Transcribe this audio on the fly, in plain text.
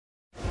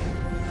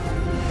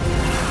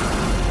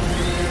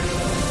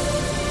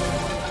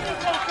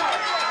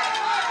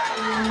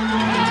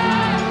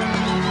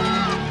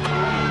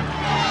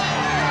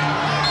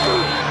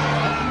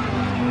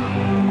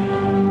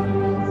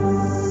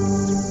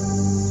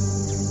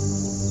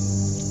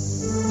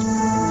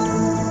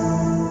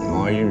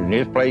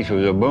place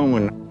was a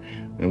booming,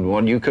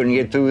 and you couldn't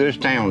get through this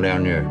town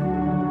down there.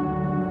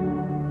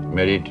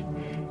 But it's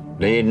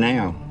dead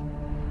now.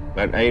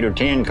 About 8 or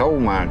 10 coal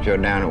mines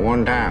shut down at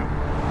one time.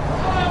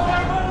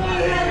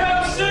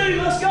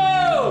 Let's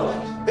go!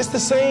 It's the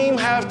same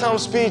halftime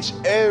speech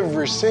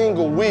every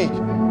single week.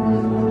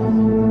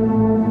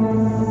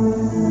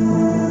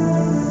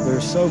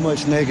 There's so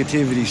much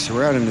negativity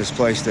surrounding this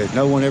place that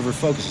no one ever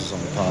focuses on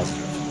the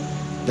positive.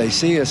 They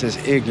see us as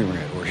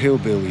ignorant or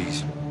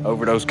hillbillies.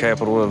 Overdose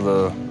capital of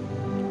the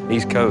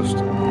East Coast.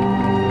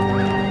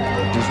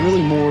 There's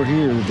really more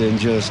here than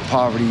just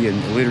poverty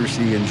and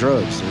illiteracy and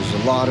drugs. There's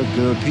a lot of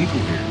good people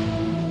here.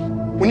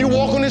 When you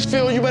walk on this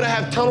field, you better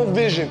have tunnel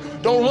vision.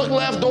 Don't look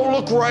left, don't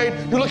look right.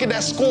 You look at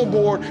that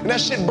scoreboard, and that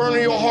shit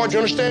burning your heart. You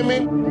understand me?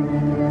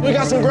 We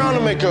got some ground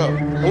to make up.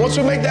 And once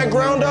we make that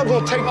ground up,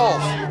 we'll take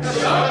off.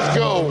 Let's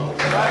go.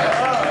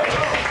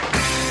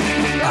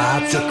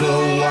 I took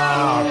a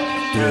walk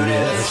through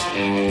this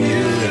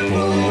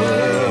beautiful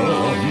world.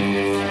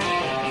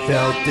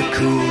 Felt the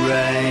cool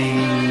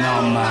rain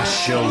on my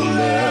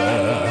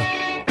shoulder.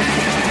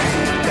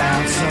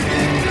 Found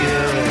something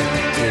good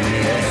in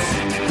this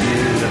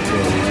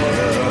beautiful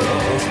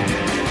world.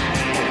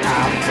 I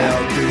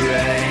felt the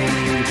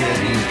rain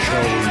getting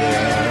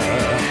colder.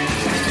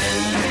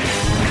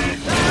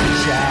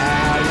 Sha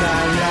la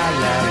la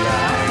la la,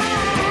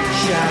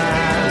 sha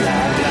la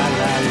la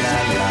la la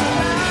la,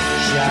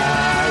 sha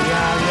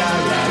la la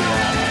la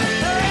la,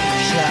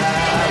 sha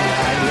la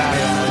la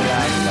la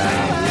la la.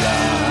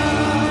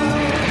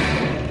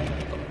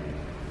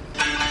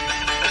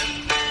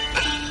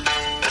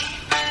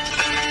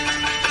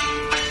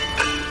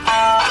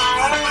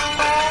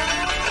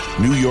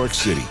 New York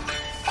City,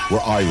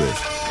 where I live.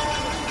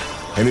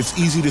 And it's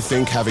easy to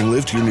think, having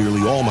lived here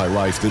nearly all my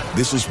life, that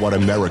this is what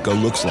America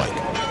looks like,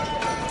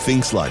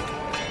 thinks like,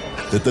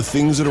 that the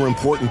things that are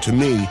important to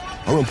me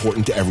are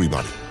important to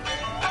everybody,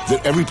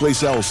 that every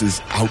place else is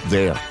out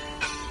there,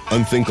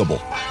 unthinkable,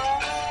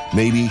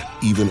 maybe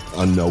even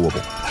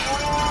unknowable.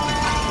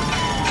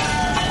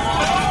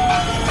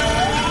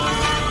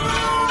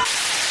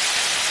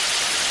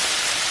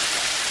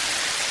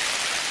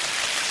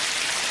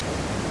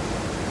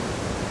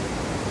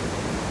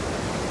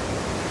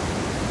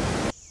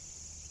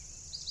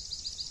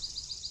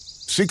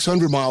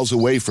 "600 miles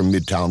away from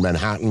Midtown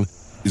Manhattan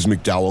is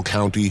McDowell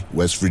County,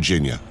 West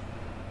Virginia.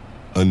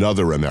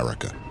 Another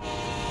America.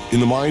 In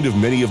the mind of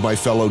many of my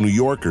fellow New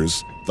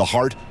Yorkers, the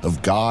heart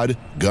of God,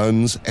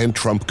 guns, and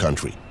Trump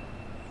country.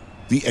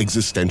 The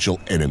existential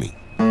enemy.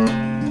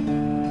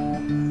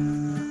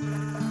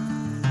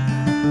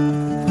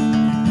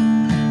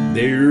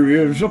 There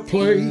is a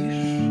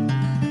place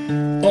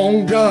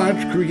on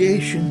God's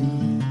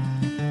creation,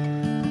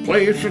 a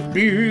place of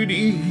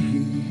beauty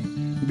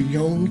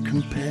beyond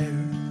compare.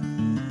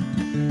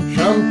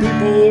 Some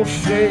people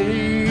say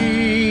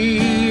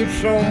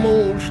it's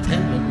almost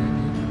heaven.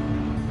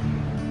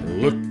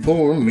 Look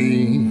for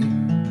me,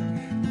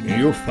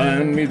 you'll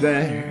find me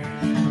there.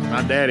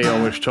 My daddy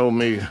always told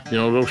me,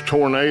 those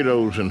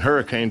tornadoes and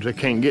hurricanes, they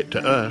can't get to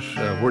us.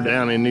 We're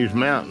down in these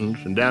mountains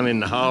and down in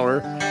the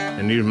holler,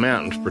 and these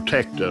mountains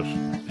protect us.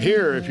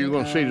 Here, if you're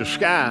going to see the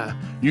sky,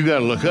 you got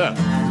to look up.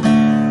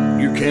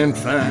 You can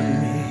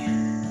find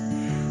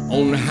me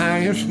on the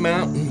highest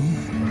mountain.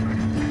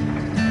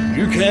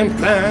 You can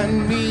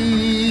find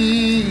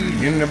me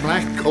in the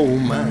black coal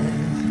mine.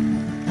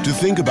 To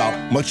think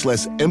about, much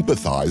less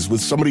empathize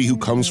with somebody who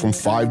comes from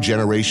 5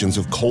 generations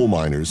of coal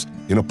miners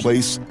in a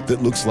place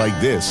that looks like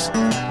this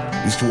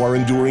is, to our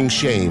enduring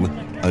shame,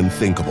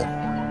 unthinkable.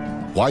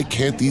 Why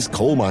can't these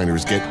coal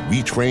miners get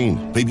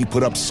retrained, maybe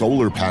put up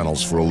solar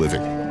panels for a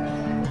living?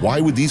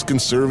 Why would these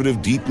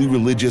conservative, deeply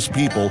religious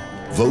people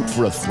vote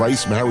for a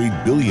thrice-married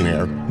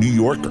billionaire New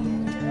Yorker?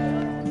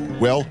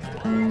 Well,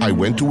 I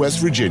went to West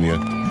Virginia,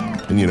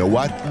 and you know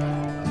what?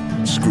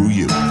 Screw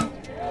you.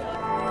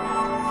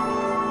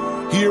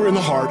 Here in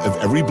the heart of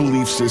every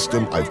belief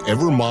system I've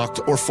ever mocked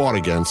or fought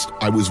against,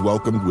 I was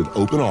welcomed with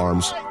open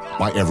arms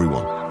by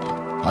everyone.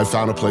 I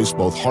found a place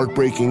both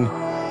heartbreaking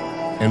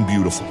and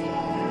beautiful.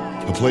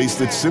 A place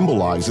that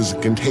symbolizes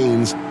and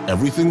contains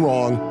everything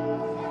wrong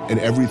and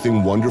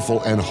everything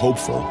wonderful and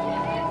hopeful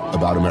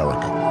about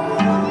America.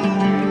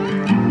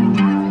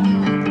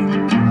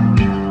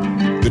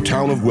 The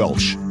town of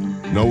Welch,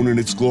 known in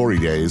its glory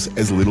days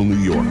as Little New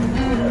York.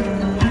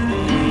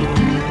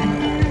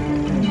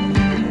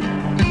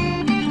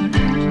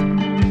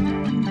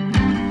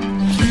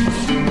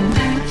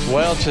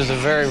 Welch is a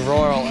very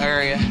rural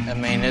area. I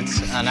mean, it's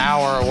an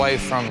hour away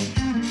from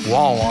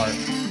Walmart.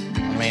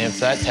 I mean, if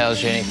that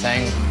tells you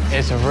anything.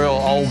 It's a real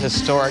old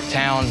historic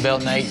town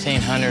built in the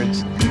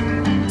 1800s.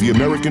 The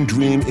American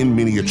dream in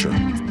miniature.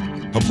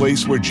 A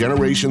place where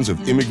generations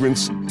of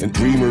immigrants and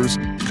dreamers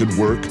could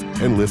work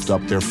and lift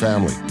up their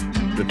family.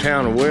 The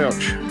town of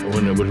Welch,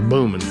 when it was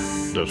booming,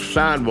 the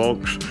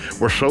sidewalks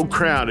were so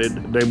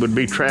crowded, they would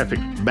be traffic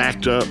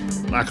backed up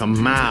like a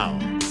mile.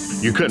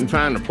 You couldn't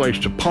find a place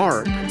to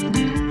park.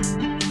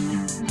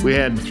 We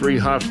had 3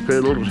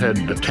 hospitals, had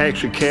a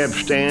taxi cab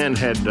stand,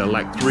 had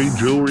like 3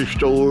 jewelry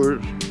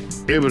stores.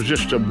 It was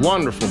just a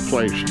wonderful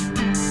place.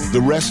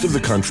 The rest of the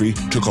country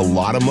took a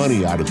lot of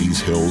money out of these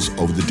hills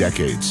over the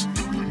decades.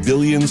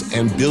 Billions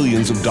and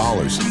billions of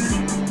dollars.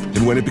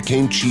 And when it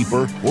became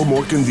cheaper or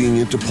more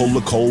convenient to pull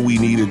the coal we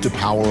needed to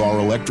power our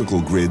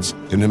electrical grids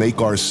and to make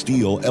our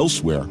steel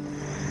elsewhere,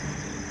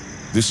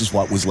 this is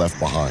what was left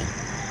behind.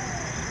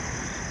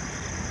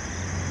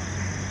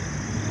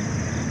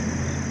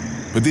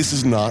 But this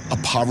is not a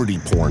poverty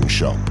porn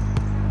show.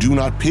 Do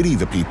not pity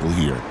the people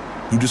here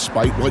who,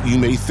 despite what you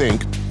may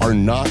think, are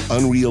not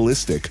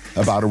unrealistic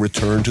about a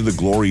return to the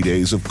glory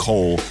days of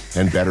coal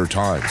and better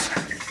times.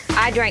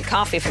 I drank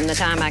coffee from the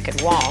time I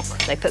could walk.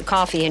 They put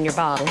coffee in your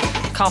bottle,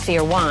 coffee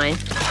or wine.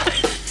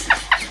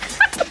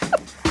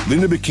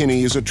 Linda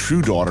McKinney is a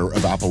true daughter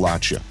of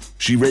Appalachia.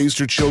 She raised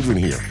her children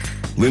here.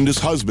 Linda's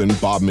husband,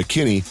 Bob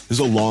McKinney, is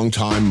a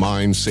longtime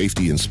mine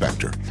safety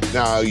inspector.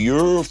 Now,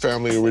 your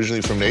family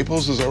originally from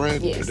Naples, is that right?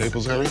 Yes.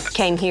 Naples area?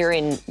 Came here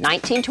in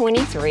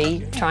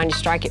 1923, trying to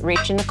strike it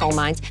rich in the coal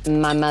mines.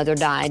 My mother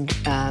died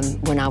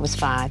when I was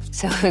 5,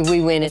 so we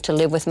went to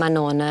live with my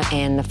nonna,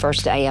 and the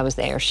first day I was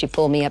there, she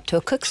pulled me up to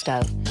a cook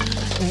stove.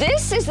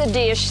 This is a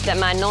dish that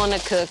my nonna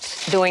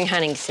cooked during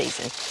hunting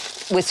season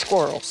with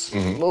squirrels.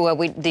 Well,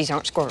 these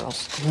aren't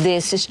squirrels.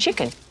 This is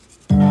chicken.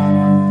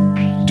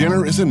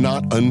 Dinner is a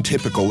not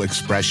untypical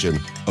expression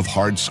of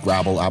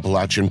hardscrabble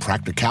Appalachian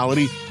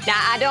practicality. Now,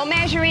 I don't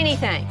measure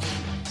anything,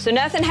 so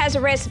nothing has a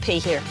recipe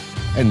here.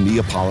 And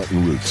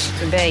Neapolitan roots.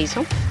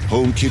 Basil.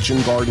 Home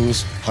kitchen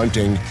gardens,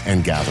 hunting,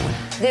 and gathering.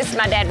 This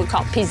my dad would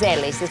call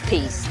pizzellis, is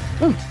peas.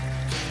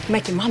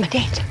 Make your mama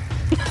dance.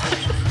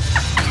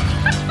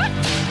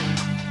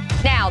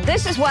 Now,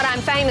 this is what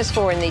I'm famous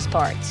for in these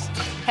parts.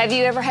 Have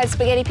you ever had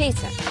spaghetti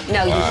pizza?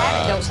 No, you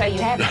haven't. Don't say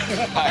you haven't.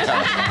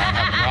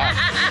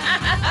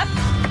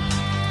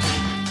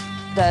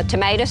 The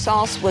tomato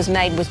sauce was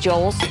made with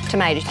Joel's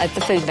tomatoes at the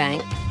food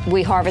bank.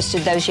 We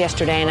harvested those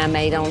yesterday, and I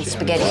made on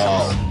spaghetti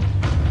sauce.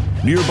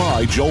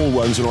 Nearby, Joel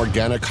runs an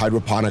organic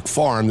hydroponic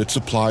farm that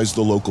supplies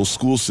the local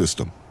school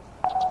system.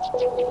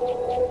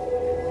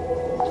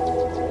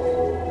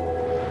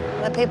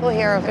 The people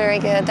here are very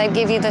good. They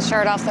give you the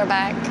shirt off their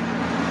back,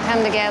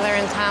 come together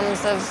in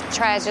times of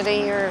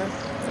tragedy or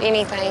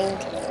anything.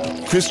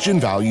 Christian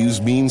values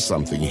mean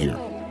something here.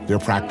 They're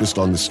practiced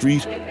on the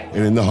street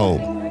and in the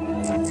home.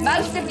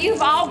 Most of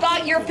you've all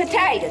got your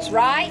potatoes,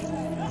 right?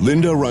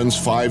 Linda runs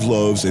 5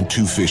 loaves and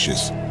 2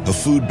 fishes, a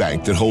food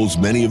bank that holds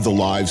many of the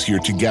lives here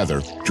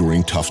together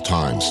during tough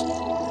times.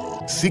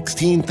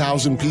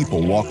 16,000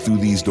 people walk through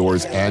these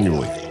doors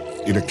annually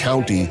in a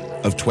county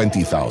of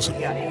 20,000.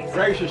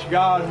 Gracious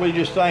God, we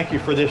just thank you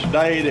for this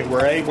day that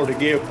we're able to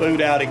give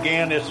food out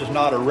again. This is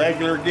not a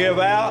regular give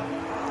out.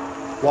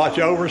 Watch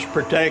over us,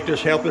 protect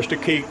us, help us to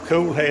keep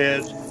cool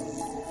heads.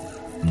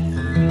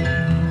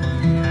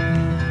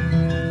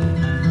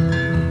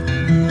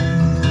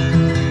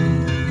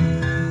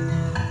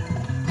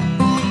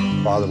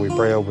 Father, we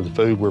pray over the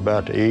food we're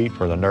about to eat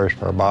for the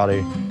nourishment of our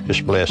body.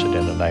 Just bless it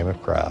in the name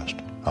of Christ.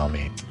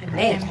 Amen.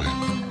 Amen.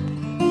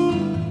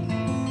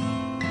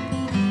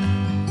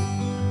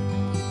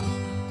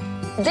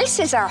 This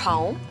is our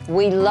home.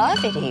 We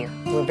love it here.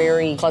 We're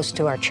very close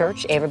to our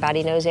church.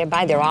 Everybody knows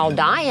everybody. They're all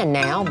dying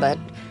now, but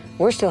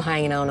we're still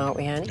hanging on, aren't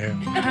we, honey? Yeah.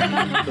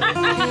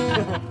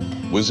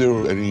 Was there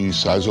any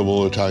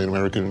sizable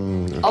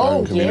Italian-American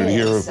community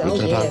here at that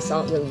time? Yes. A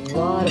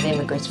lot of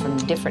immigrants from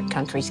different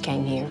countries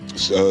came here.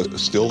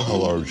 Still, how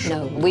large?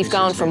 No, we've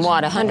gone from,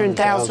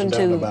 100,000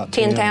 to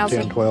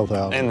 10,000?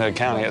 12,000. In the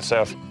county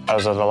itself,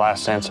 as of the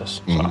last census.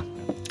 So.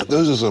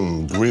 Those are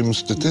some grim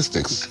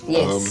statistics.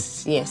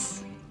 Yes,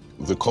 yes.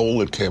 The coal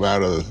that came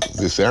out of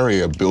this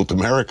area built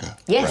America,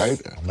 yes. Right?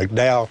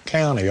 McDowell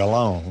County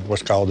alone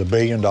was called the $1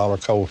 billion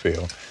coal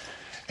field.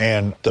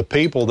 And the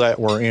people that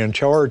were in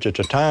charge at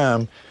the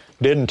time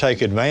didn't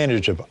take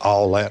advantage of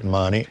all that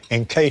money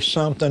in case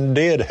something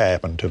did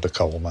happen to the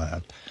coal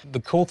mine.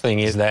 The cool thing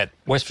is that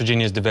West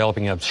Virginia is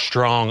developing a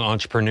strong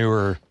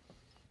entrepreneur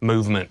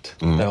movement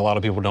that a lot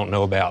of people don't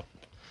know about.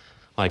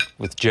 Like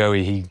with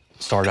Joey, he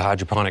started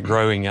hydroponic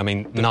growing. I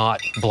mean,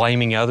 not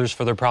blaming others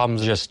for their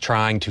problems, just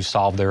trying to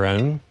solve their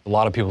own. A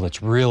lot of people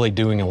that's really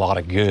doing a lot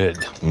of good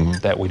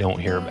that we don't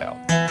hear about.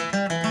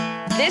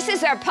 This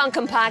is our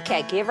pumpkin pie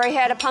cake. You ever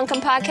had a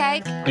pumpkin pie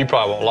cake? You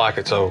probably won't like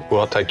it, so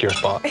we'll take your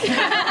spot.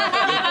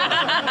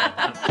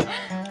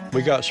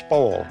 We got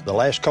spoiled. The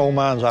last coal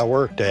mines I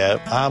worked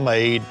at, I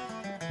made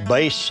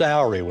base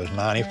salary was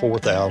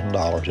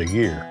 $94,000 a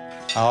year.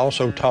 I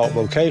also taught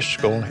vocational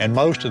school, and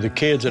most of the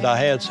kids that I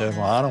had said,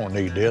 well, I don't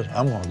need this.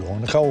 I'm going to go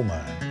in the coal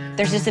mine.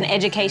 There's just an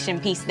education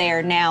piece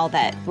there now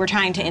that we're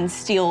trying to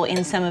instill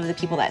in some of the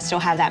people that still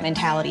have that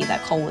mentality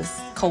that coal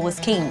was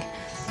king.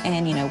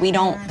 And, you know, we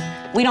don't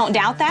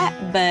doubt that,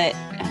 but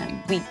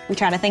we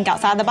try to think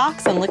outside the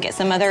box and look at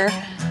some other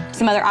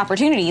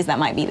opportunities that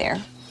might be there.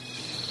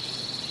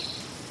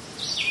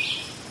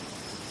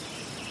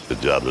 The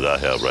job that I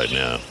have right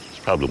now is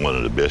probably one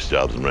of the best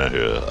jobs around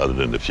here, other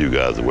than the few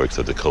guys that works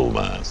at the coal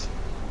mines.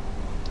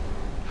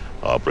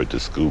 I operate the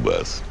school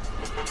bus.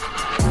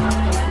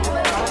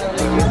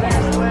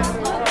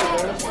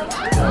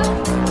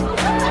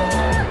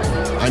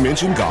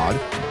 mentioned God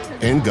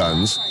and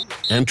guns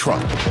and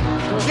Trump.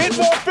 Get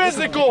more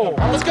physical.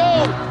 Let's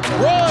go.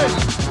 Run.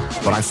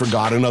 But I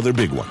forgot another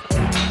big one.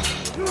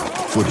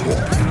 Football.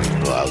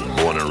 Well, I was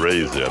born and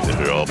raised there. I've been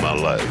here all my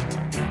life.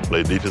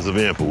 Played defensive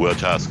end for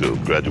Welch High School.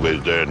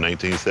 Graduated there in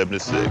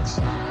 1976.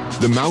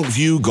 The Mount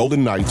View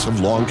Golden Knights have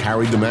long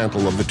carried the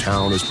mantle of the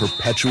town as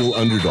perpetual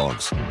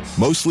underdogs.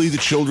 Mostly the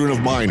children of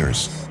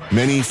miners,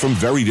 many from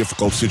very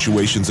difficult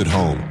situations at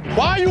home.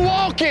 Why are you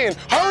walking?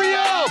 Hurry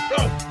up.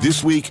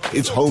 This week,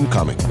 it's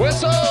homecoming.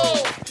 Whistle.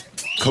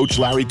 Coach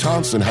Larry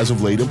Thompson has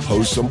of late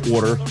imposed some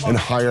order and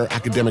higher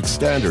academic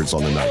standards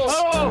on the Knights.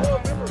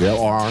 There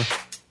are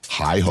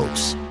high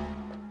hopes.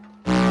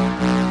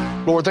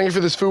 Lord, thank you for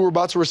this food we're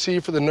about to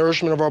receive for the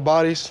nourishment of our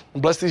bodies.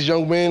 And bless these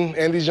young men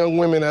and these young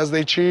women as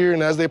they cheer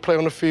and as they play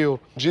on the field.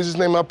 In Jesus'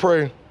 name I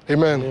pray.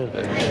 Amen.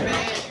 Let's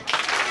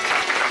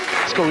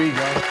go eat,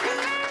 guys.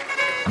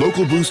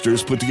 Local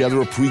boosters put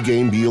together a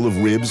pregame meal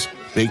of ribs,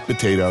 baked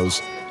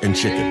potatoes, and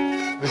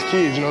chicken. These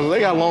kids, they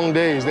got long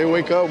days. They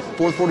wake up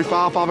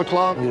 4:45, 5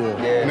 o'clock,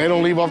 and they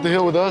don't leave off the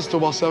hill with us till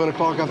about 7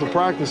 o'clock after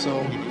practice.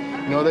 So,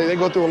 they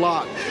go through a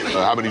lot.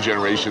 How many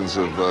generations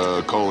of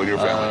Cole in your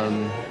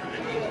family?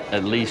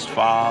 At least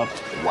 5.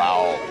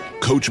 Wow.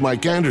 Coach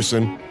Mike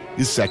Anderson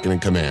is second in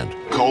command.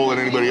 Cole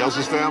and anybody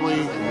else's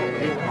family?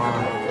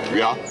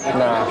 Yeah?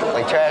 Nah,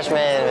 like trash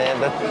man,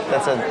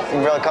 that's a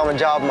real common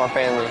job in my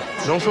family.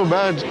 Don't feel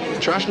bad.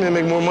 Trash men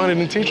make more money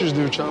than teachers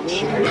do, Chavo.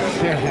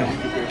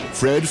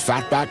 Fred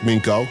Fatback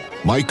Minko,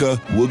 Micah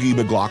Woogie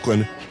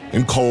McLaughlin,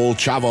 and Cole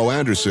Chavo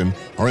Anderson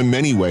are in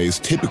many ways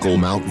typical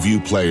Mount View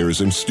players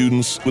and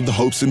students with the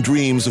hopes and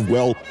dreams of,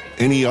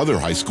 any other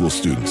high school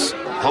students.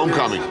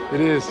 Homecoming.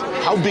 It is.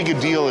 How big a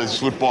deal is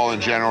football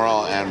in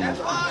general and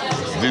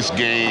this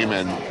game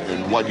and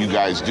what you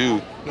guys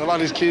do? A lot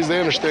of these kids, they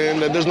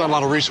understand that there's not a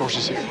lot of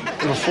resources here.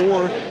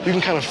 Before, you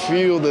can kind of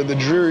feel the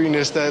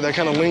dreariness that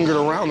kind of lingered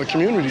around the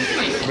community.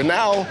 But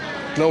now,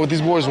 with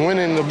these boys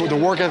winning, the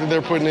work ethic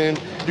they're putting in,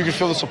 you can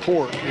feel the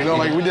support.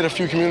 Like we did a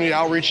few community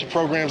outreach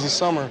programs this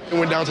summer. We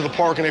went down to the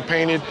park and they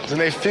painted, and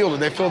they feel it.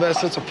 They feel that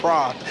sense of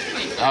pride.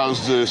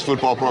 How's this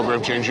football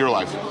program changed your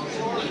life?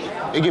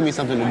 It give me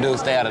something to do,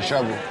 stay out of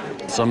trouble.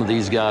 Some of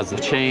these guys have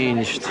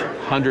changed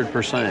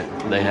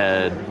 100%. They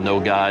had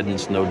no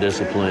guidance, no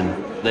discipline.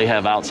 They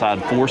have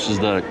outside forces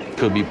that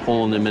could be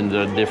pulling them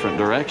into different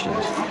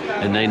directions.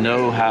 And they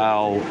know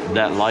how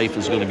that life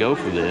is going to go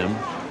for them.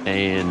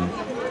 And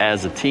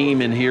as a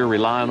team in here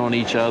relying on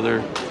each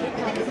other,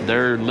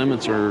 their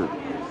limits are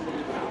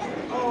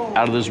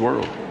out of this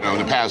world. In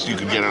the past, you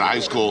could get out of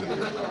high school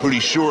pretty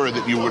sure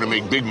that you were going to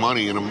make big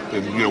money in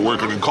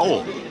working in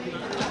coal.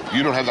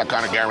 You don't have that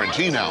kind of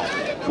guarantee now.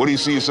 What do you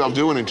see yourself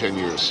doing in 10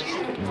 years?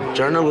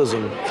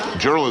 Journalism.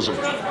 Journalism.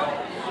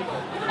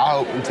 I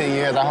hope in 10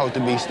 years, I hope to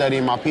be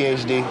studying my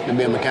PhD to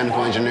be a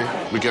mechanical engineer.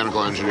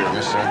 Mechanical engineer.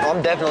 Yes, sir.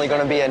 I'm definitely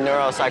going to be a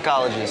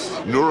neuropsychologist.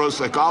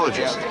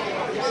 Neuropsychologist?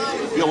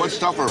 Yeah, what's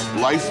tougher,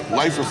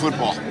 life or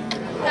football?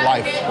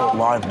 Life.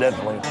 Life,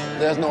 definitely.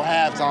 There's no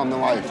halftime in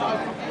life.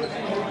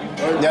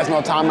 There's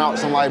no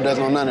timeouts in life. There's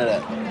no none of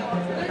that.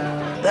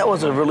 That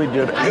was a really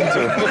good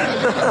answer.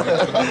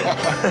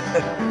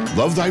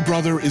 Love thy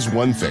brother is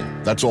one thing.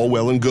 That's all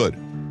well and good.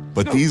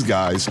 But these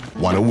guys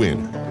want to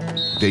win.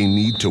 They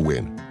need to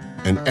win.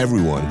 And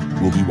everyone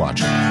will be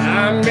watching.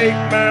 I make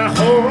my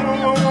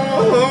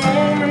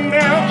home in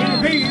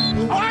mountain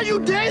people. Why are you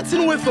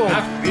dancing with them?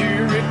 I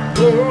feel it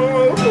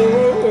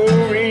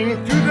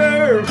flowing through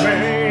their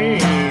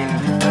veins.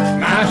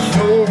 My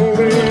soul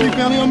is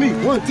family on me.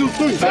 1, 2,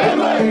 3.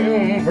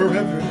 family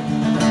forever.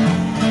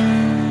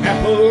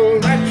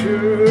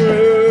 Appalachia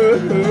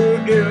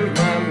is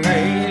my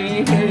name.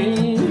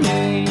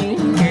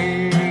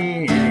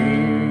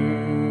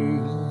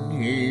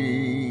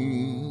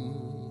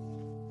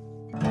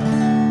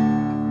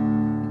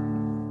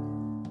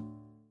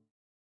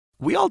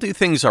 We all do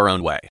things our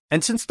own way,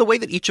 and since the way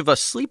that each of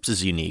us sleeps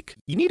is unique,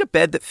 you need a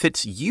bed that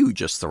fits you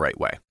just the right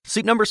way.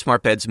 Sleep Number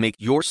smart beds make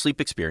your sleep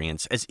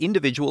experience as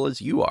individual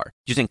as you are,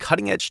 using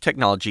cutting-edge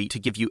technology to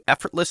give you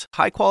effortless,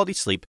 high-quality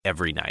sleep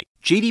every night.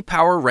 J.D.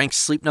 Power ranks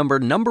Sleep Number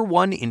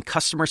 #1 in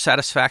customer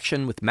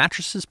satisfaction with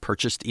mattresses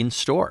purchased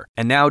in-store.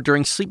 And now,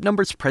 during Sleep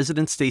Number's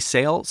President's Day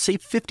sale,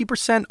 save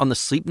 50% on the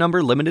Sleep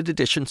Number Limited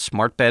Edition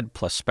smart bed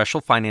plus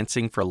special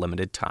financing for a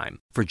limited time.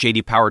 For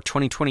J.D. Power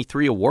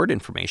 2023 award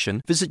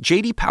information, visit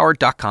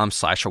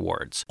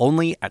jdpower.com/awards.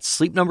 Only at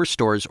Sleep Number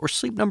stores or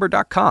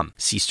sleepnumber.com.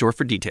 See store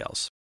for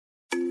details.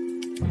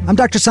 I'm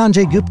Dr.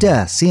 Sanjay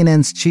Gupta,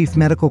 CNN's chief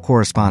medical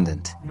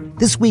correspondent.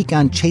 This week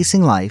on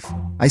Chasing Life,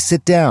 I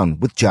sit down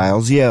with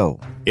Giles Yeo.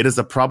 It is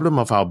a problem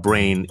of our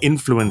brain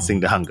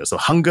influencing the hunger. So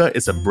hunger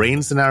is a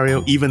brain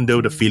scenario, even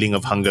though the feeling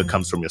of hunger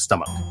comes from your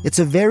stomach. It's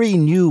a very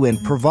new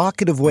and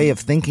provocative way of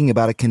thinking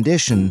about a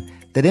condition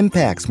that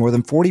impacts more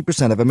than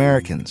 40% of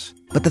Americans.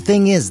 But the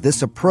thing is,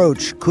 this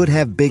approach could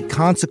have big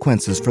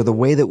consequences for the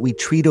way that we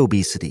treat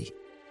obesity.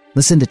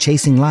 Listen to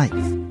Chasing Life,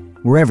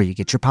 wherever you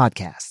get your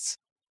podcasts.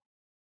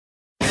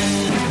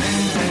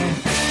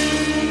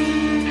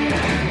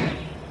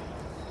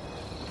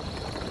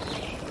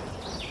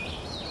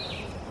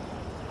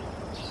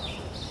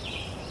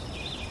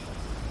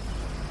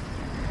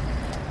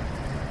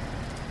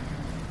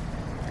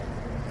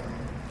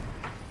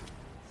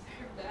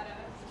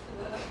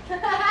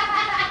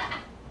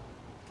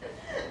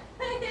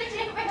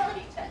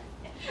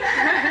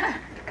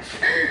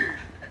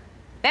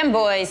 Them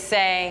boys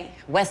say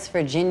West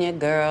Virginia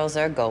girls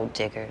are gold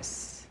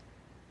diggers.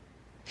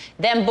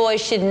 Them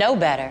boys should know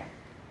better,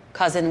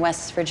 'cause in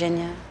West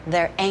Virginia,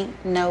 there ain't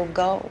no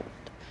gold.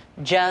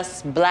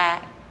 Just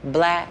black,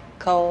 black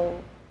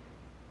coal.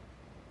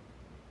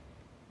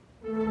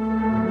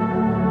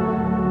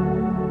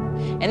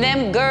 And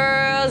them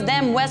girls,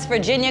 them West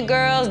Virginia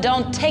girls,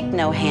 don't take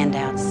no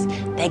handouts.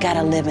 They got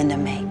a living to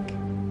make.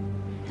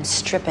 And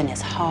stripping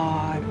is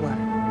hard work.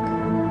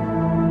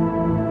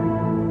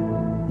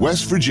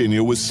 West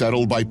Virginia was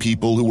settled by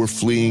people who were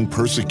fleeing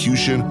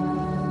persecution,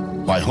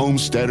 by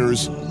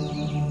homesteaders,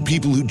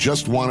 people who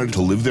just wanted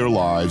to live their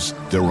lives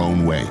their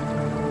own way.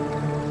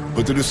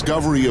 But the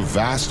discovery of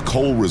vast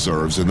coal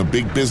reserves and the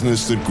big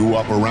business that grew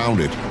up around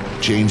it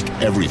changed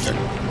everything.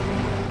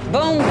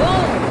 Boom,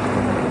 boom.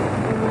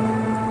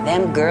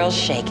 Them girls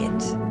shake it.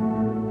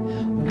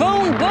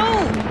 Boom,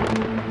 boom.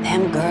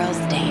 Them girls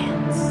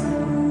dance.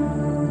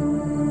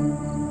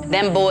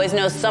 Them boys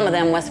know some of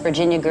them West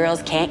Virginia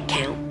girls can't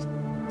count.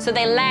 So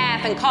they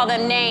laugh and call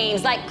them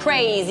names like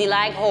crazy,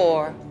 like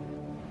whore,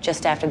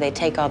 just after they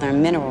take all their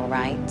mineral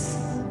rights.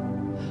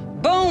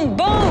 Boom,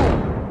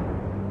 boom.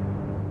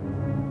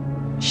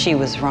 She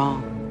was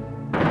wrong.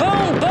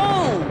 Boom,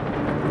 boom.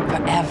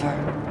 Forever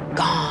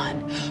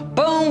gone.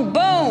 Boom,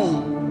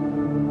 boom.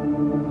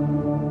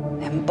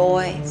 Them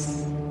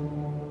boys,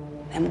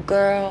 them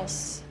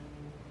girls,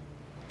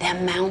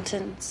 them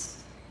mountains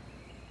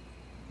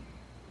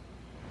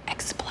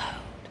explode.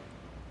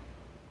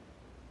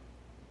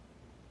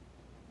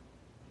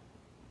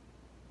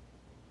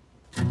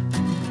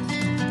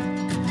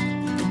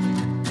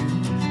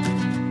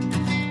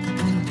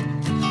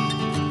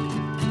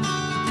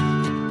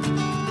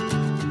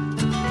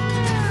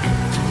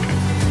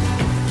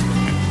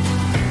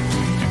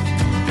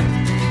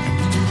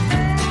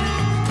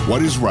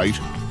 What is right?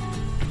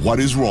 What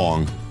is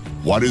wrong?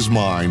 What is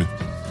mine?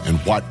 And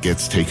what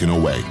gets taken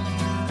away?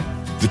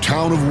 The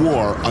town of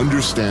War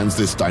understands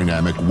this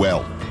dynamic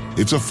well.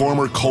 It's a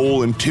former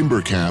coal and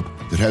timber camp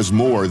that has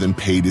more than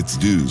paid its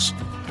dues.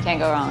 Can't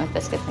go wrong with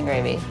biscuits and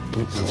gravy.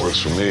 It works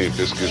for me.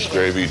 Biscuits,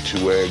 gravy,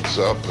 2 eggs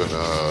up, and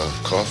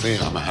coffee.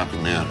 I'm a happy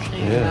man.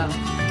 Yeah.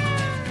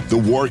 The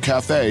War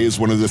Cafe is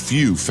one of the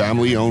few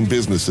family-owned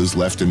businesses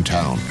left in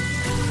town.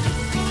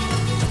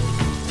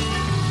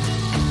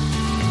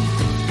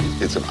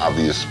 It's an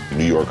obvious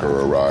New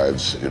Yorker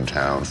arrives in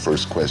town.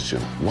 First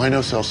question, why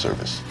no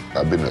self-service?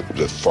 I've been at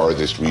the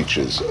farthest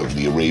reaches of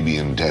the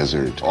Arabian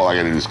desert. All I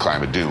gotta do is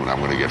climb a dune.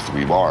 I'm gonna get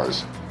 3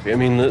 bars. I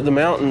mean, the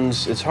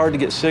mountains, it's hard to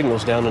get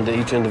signals down into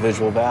each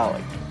individual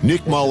valley.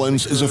 Nick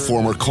Mullins is a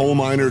former coal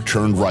miner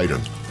turned writer,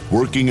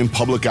 working in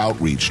public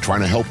outreach,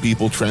 trying to help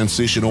people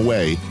transition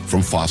away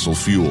from fossil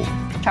fuel.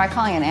 Try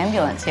calling an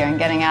ambulance here and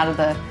getting out of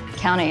the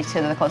county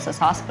to the closest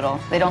hospital.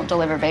 They don't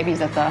deliver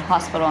babies at the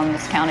hospital in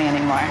this county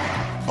anymore.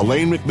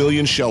 Elaine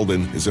McMillian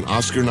Sheldon is an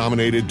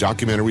Oscar-nominated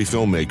documentary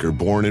filmmaker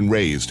born and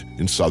raised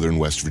in southern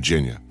West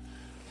Virginia.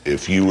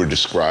 If you were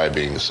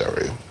describing this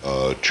area,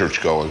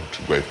 church-going,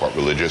 to a great part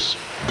religious,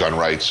 gun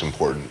rights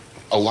important,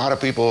 a lot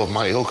of people of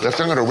my ilk, that's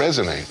not going to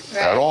resonate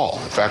at all.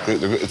 In fact,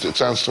 it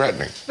sounds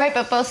threatening. Right,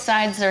 but both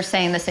sides are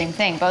saying the same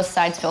thing. Both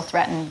sides feel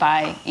threatened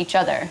by each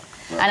other.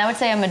 Right. And I would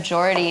say a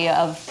majority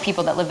of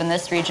people that live in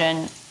this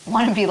region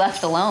want to be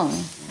left alone.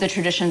 The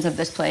traditions of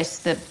this place,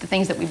 the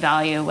things that we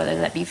value, whether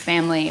that be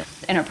family,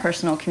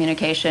 interpersonal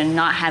communication,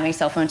 not having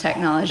cell phone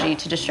technology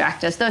to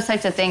distract us, those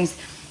types of things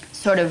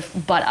sort of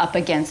butt up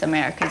against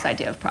America's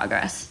idea of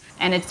progress.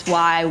 And it's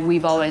why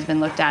we've always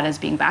been looked at as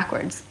being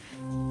backwards.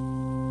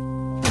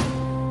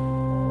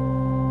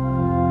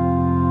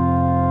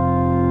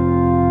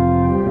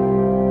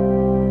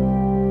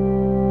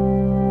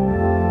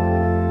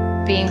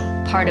 Being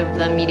part of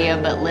the media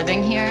but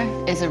living here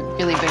is a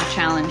really big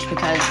challenge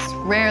because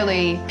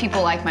rarely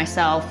people like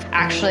myself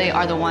actually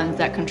are the ones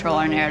that control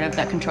our narrative,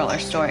 that control our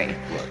story.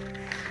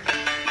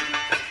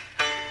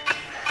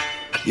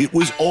 It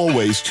was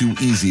always too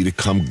easy to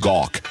come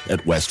gawk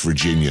at West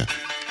Virginia,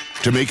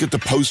 to make it the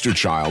poster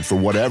child for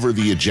whatever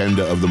the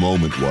agenda of the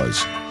moment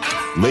was.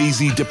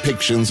 Lazy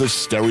depictions of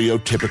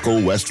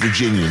stereotypical West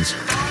Virginians,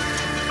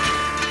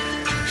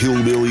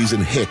 hillbillies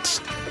and hicks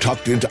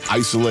tucked into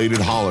isolated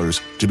hollers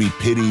to be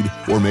pitied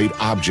or made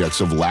objects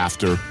of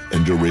laughter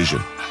and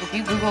derision. If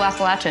you Google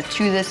Appalachia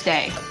to this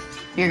day,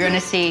 you're going to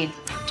see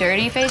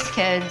dirty-faced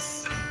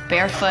kids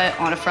barefoot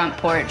on a front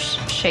porch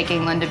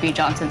shaking Lyndon B.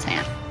 Johnson's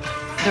hand.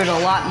 There's a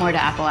lot more to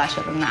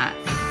Appalachia than that.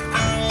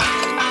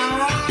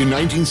 In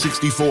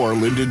 1964,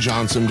 Lyndon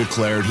Johnson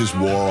declared his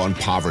war on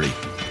poverty.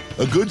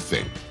 A good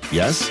thing,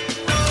 yes?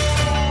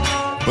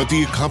 But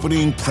the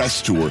accompanying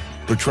press tour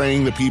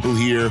portraying the people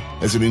here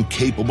as an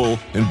incapable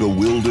and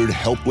bewildered,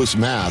 helpless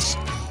mass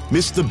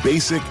missed the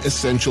basic,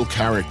 essential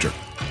character,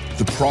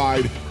 the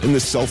pride and the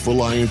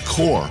self-reliant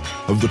core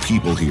of the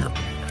people here.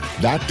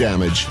 That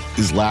damage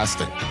is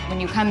lasting. When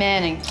you come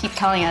in and keep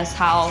telling us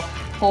how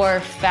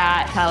poor,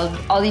 fat, how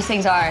all these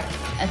things are,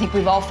 I think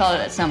we've all felt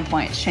it at some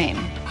point, shame.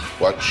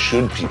 What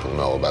should people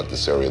know about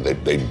this area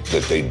that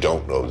they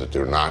don't know, that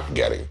they're not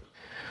getting?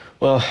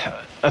 Well,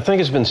 I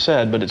think it's been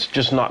said, but it's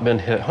just not been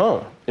hit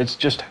home. It's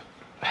just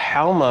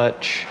how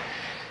much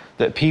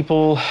that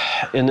people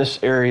in this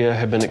area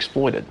have been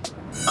exploited.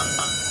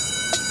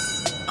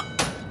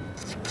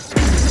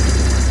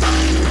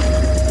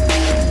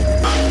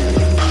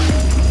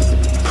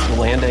 The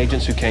land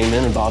agents who came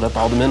in and bought up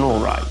all the mineral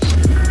rights.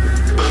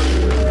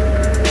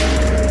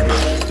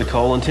 The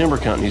coal and timber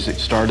companies that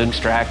started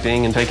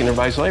extracting and taking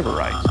everybody's labor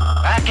rights.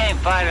 I can't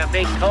find a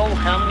big coal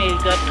company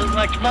that's got too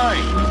much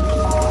money.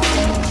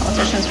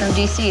 Politicians from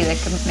D.C. that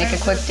could make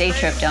a quick day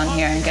trip down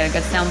here and get a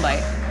good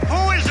soundbite.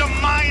 Who is a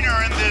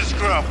miner in this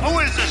group? Who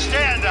is the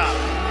stand-up?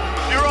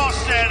 You're all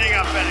standing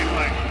up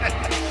anyway.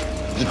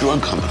 The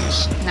drug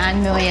companies.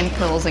 9 million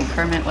pills in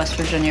Kermit, West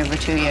Virginia over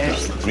 2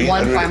 years.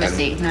 One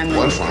pharmacy, 9 million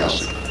One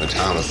pills. pharmacy, a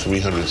town of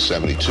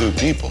 372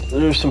 people.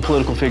 There's some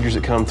political figures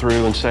that come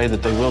through and say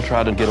that they will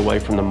try to get away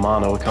from the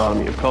mono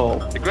economy of coal.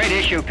 The great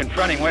issue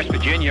confronting West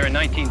Virginia in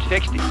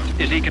 1960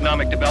 is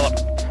economic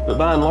development. But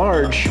by and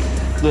large,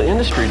 the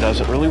industry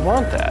doesn't really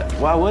want that.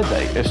 Why would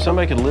they? If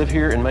somebody could live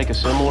here and make a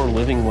similar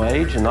living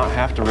wage and not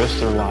have to risk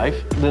their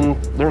life, then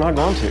they're not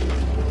going to.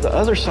 The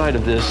other side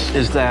of this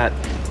is that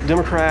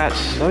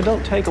Democrats, they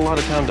don't take a lot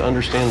of time to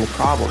understand the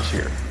problems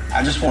here.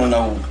 I just want to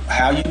know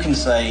how you can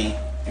say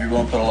you're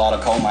going to put a lot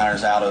of coal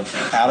miners out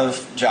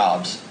of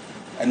jobs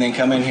and then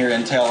come in here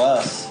and tell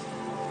us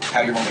how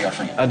you're going to be our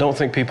friend. I don't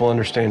think people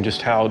understand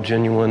just how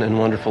genuine and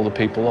wonderful the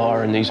people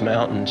are in these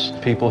mountains.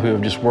 People who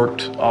have just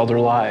worked all their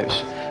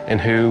lives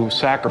and who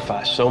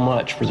sacrifice so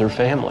much for their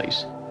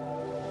families.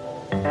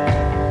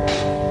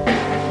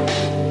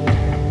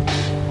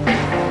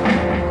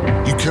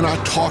 You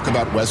cannot talk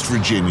about West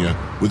Virginia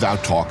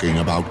without talking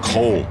about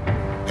coal.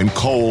 And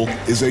coal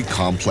is a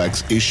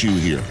complex issue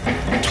here,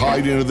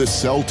 tied into the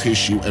cell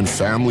tissue and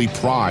family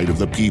pride of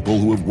the people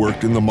who have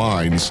worked in the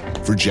mines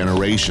for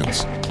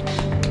generations.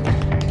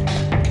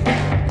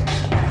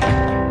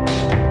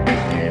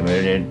 Yeah,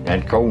 but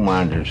that coal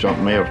mines is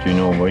something else, you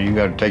know, but you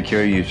got to take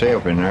care of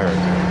yourself in there.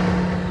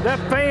 That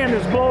fan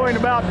is blowing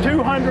about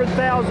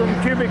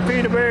 200,000 cubic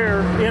feet of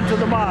air into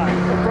the mine,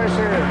 the fresh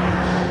air.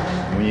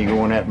 When you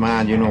go in that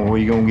mine, you know where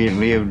you're going to get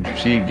live to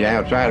see the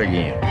outside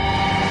again.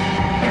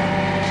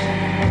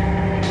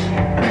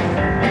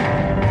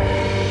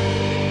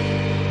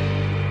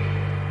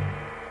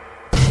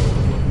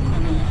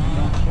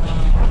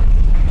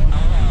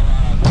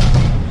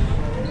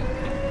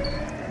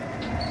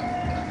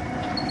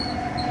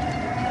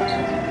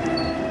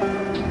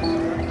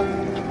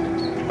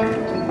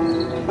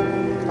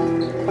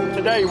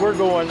 Today we're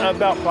going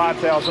about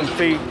 5,000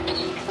 feet.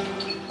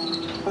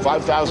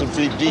 5,000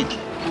 feet deep.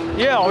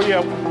 Yeah, oh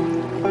yeah.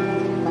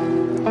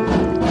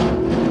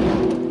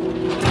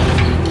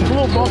 It's a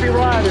little bumpy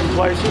ride in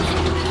places.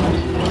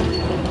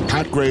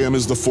 Pat Graham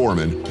is the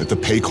foreman at the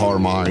Paycar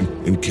mine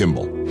in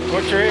Kimball.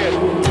 What's your head?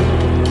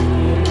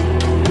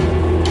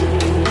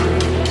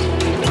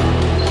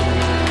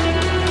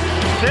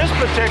 This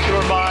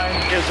particular mine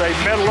is a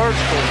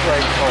metallurgical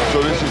grade coal.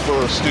 So this is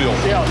for steel?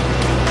 Yeah.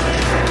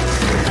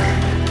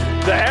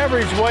 The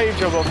average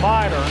wage of a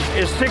miner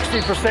is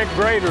 60%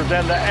 greater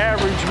than the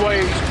average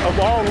wage of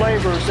all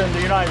laborers in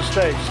the United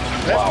States.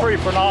 That's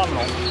pretty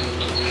phenomenal.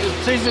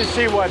 It's easy to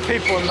see why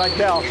people in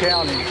McDowell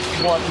County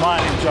want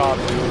mining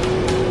jobs.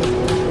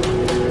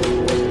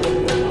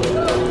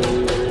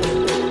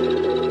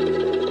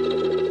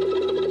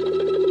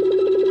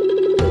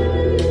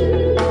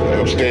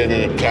 I'm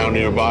standing in a town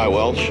nearby,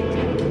 Welch.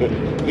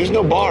 There's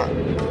no bar.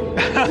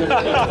 Let's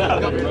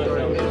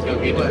go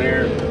get the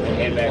beer and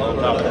head back on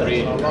top of the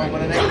bridge.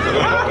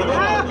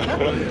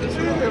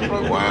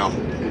 Wow.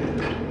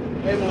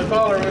 Heavenly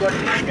Father, we'd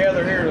like to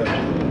gather here to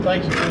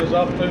thank you for this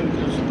opportunity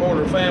to support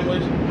our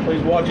families.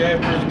 Please watch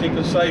after us, keep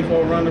us safe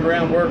while we're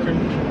underground working.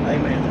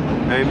 Amen.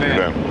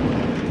 Amen.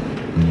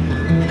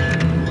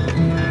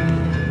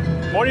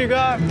 What do you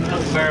got?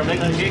 Bear meat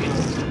and chicken.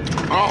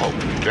 Oh,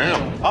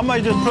 damn. I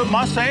may just put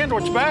my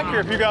sandwich back here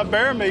if you got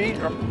bear meat.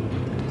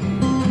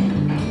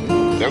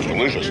 That's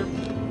delicious.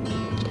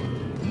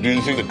 Do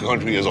you think the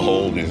country as a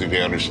whole, do you think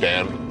they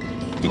understand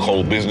the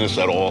coal business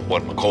at all,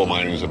 what coal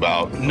mining is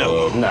about?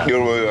 No. You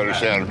don't really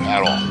understand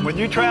at all. When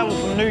you travel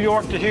from New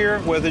York to here,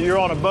 whether you're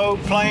on a boat,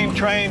 plane,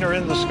 train, or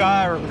in the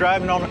sky, or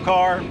driving on a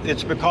car,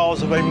 it's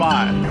because of a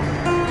mine.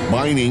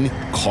 Mining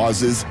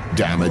causes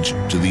damage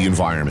to the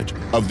environment.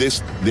 Of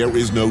this, there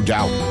is no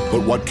doubt.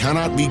 But what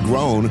cannot be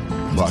grown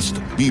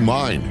must be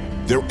mined.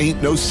 There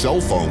ain't no cell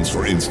phones,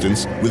 for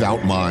instance,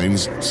 without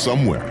mines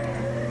somewhere.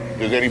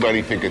 Does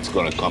anybody think it's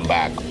going to come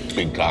back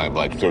big time,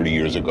 like 30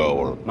 years ago?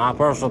 Or My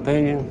personal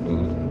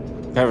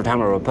opinion, every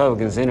time a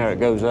Republican's in there, it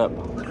goes up.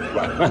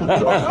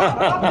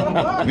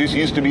 This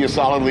used to be a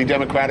solidly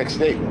Democratic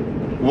state.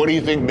 What do you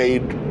think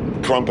made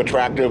Trump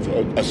attractive?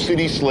 A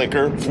city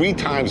slicker, 3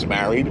 times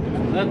married.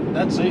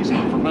 That's easy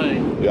for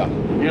me. Yeah.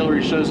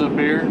 Hillary shows up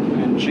here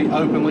and she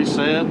openly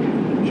said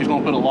she's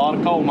going to put a lot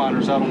of coal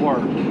miners out of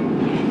work.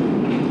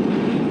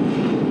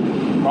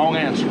 Wrong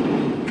answer.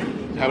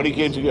 How many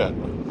kids you got?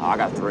 I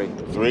got 3.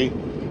 3?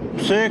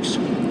 6.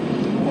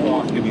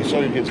 If you saw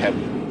your kids have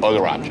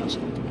other options,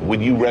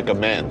 would you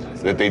recommend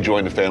that they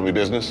join the family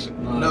business?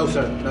 No,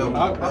 sir.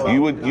 No.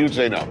 You'd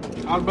say no.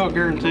 I about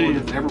guarantee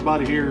you,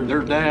 everybody here,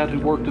 their dad who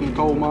worked in the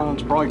coal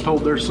mines probably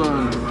told their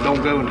son,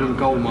 don't go into the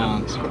coal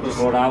mines. That's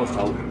what I was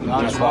told.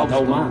 That's what I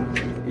told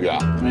mine. Yeah.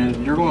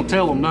 And you're going to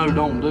tell them, no,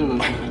 don't do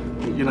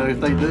it. You know, if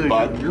they do,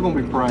 you're going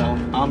to be proud.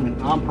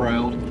 I'm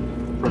proud.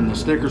 From the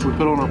stickers we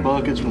put on our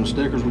buckets, from the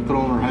stickers we put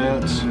on our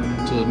hats,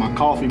 to my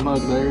coffee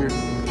mug there,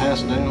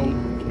 passed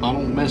down. I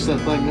don't mess that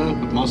thing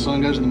up. If my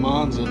son goes to the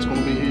mines, that's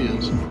going to be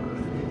his.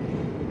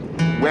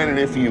 When and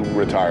if you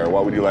retire,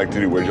 what would you like to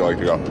do? Where'd you like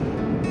to go? I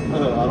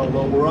don't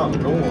know where I'm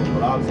going,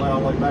 but I'd say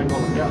I'll lay back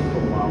on the couch for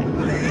a while.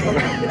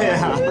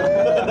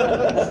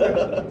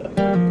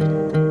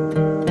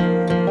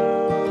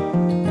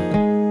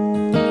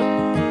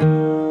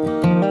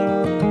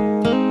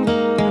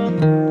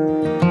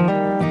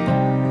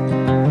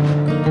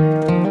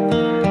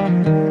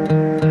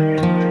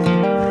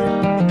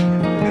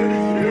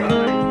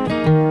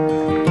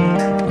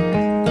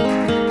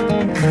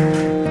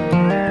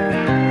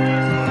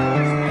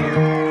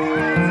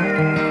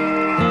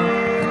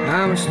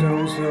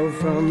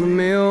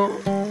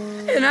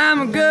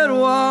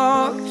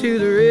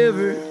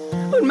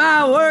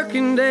 My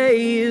working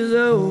day is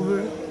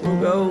over,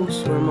 we'll go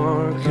swim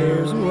our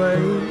cares away.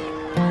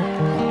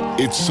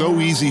 It's so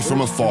easy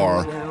from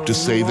afar to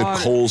say that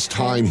coal's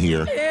time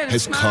here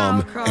has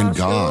come and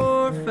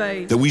gone,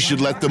 that we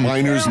should let the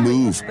miners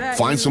move,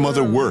 find some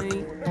other work.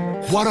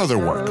 What other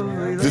work?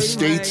 The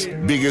state's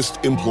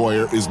biggest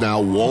employer is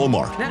now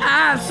Walmart.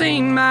 I've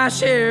seen my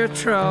share of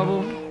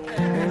trouble,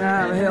 and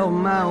I've held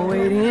my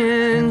weight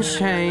in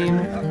shame.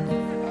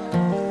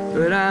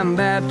 But I'm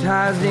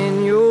baptized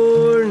in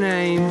your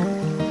name,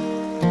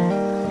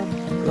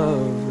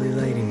 lovely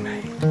Lady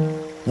May.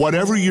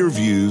 Whatever your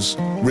views,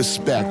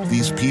 respect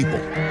these people,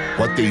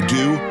 what they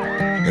do,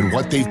 and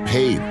what they've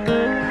paid.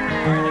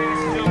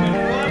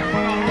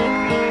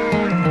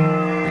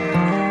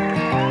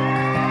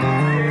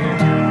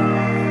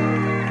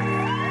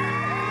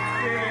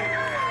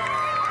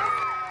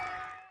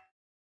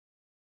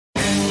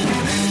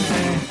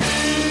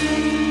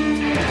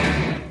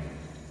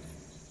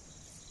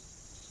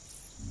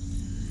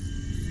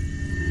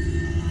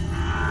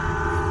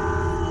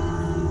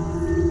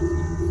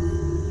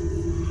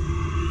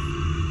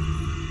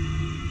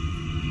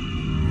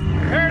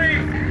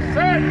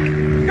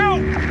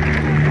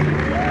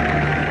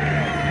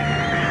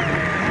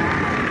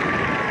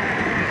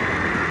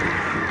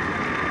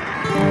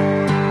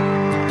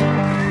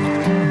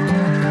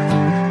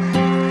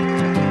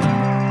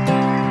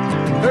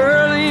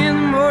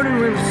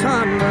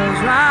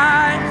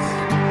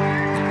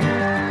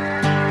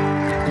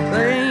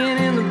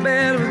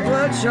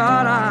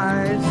 bloodshot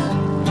eyes.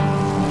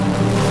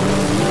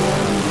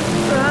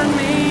 Run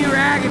me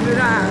ragged, but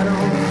I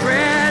don't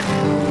regret.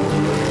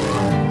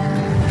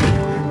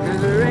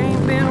 'Cause there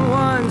ain't been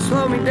one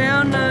slow me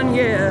down none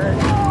yet.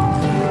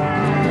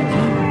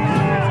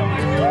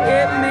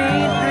 Get me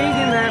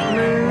drinking that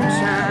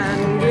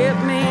moonshine.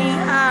 Get me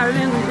higher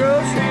than the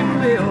grocery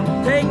bill.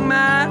 Take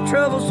my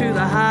troubles to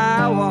the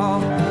high wall.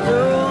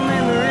 Throw them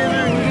in the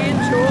river and get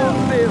your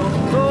fill.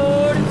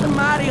 Lord, it's a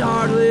mighty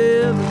hard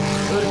living,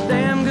 but a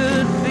damn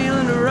good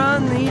feeling to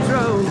run these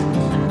roads.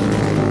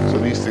 So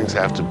these things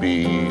have to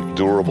be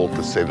durable,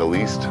 to say the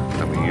least.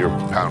 I mean, you're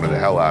pounding the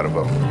hell out of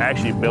them.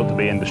 Actually built to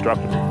be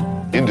indestructible.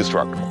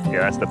 Indestructible?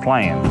 Yeah, that's the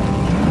plan.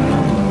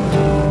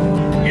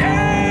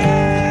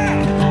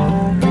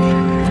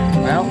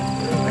 Well,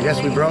 I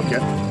guess we broke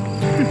it.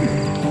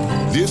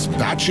 This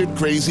batshit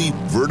crazy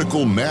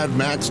vertical Mad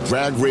Max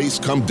drag race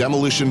come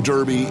demolition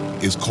derby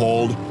is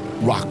called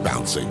rock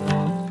bouncing.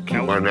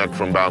 Keep my neck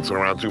from bouncing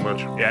around too much?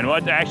 Yeah, and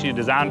what it's actually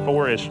designed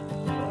for is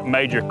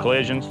major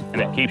collisions,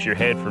 and it keeps your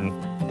head from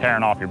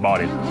tearing off your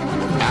body.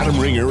 Adam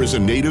Ringer is a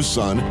native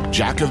son,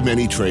 jack of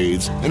many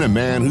trades, and a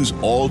man who's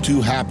all too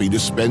happy to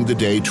spend the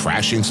day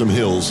trashing some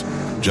hills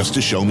just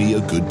to show me a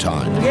good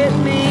time. Get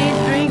me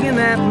drinking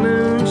that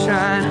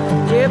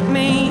moonshine. Get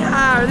me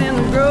higher than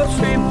the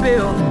grocery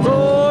bill.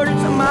 Lord,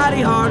 it's a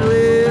mighty hard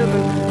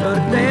living, but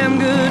a damn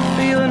good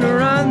feeling to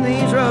run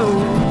these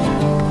roads.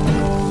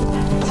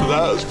 So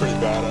that was pretty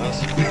badass.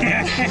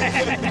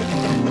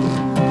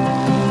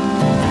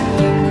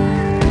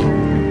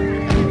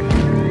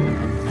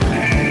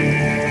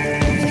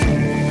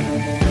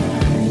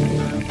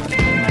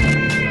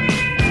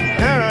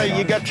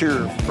 You got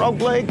your frog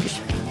legs,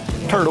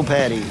 turtle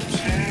patties.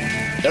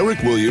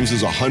 Eric Williams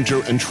is a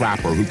hunter and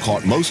trapper who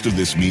caught most of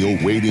this meal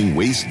wading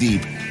waist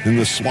deep in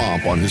the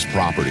swamp on his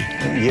property.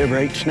 You ever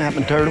ate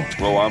snapping turtle?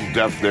 Well, I'm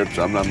deaf there,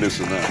 so I'm not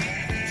missing that.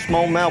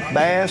 Smallmouth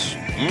bass,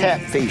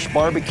 catfish,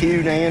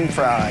 barbecued and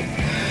fried.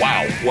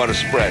 Wow, what a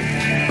spread.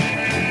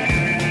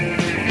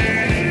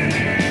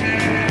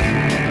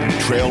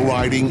 Trail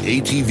riding,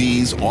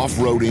 ATVs,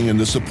 off-roading, and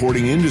the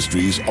supporting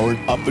industries are an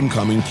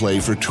up-and-coming play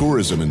for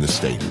tourism in the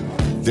state.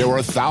 There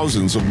are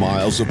thousands of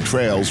miles of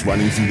trails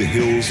running through the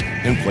hills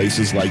and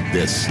places like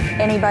this.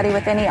 Anybody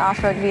with any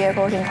off-road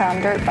vehicle can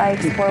come. Dirt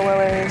bikes,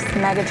 four-wheelers,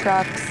 mega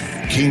trucks.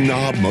 King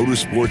Knob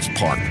Motorsports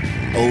Park,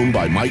 owned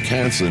by Mike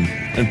Hansen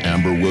and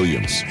Amber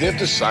Williams. They have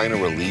to sign a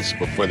release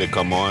before they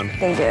come on.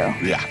 They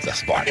do. Yeah, that's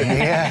smart.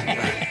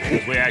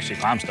 Yeah. We actually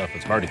climb stuff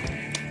that's vertical.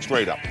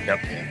 Straight up. Yep.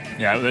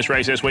 Yeah, this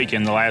race this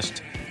weekend, the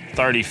last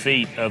 30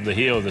 feet of the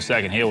hill, the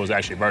second hill, was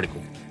actually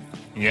vertical.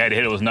 You had to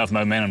hit it with enough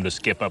momentum to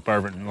skip up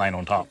over it and land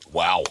on top.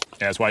 Wow. Yeah,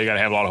 that's why you got to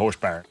have a lot of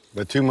horsepower.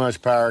 But too much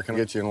power can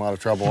get you in a lot of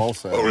trouble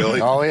also. Oh, really?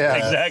 Oh, yeah.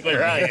 Exactly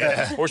right.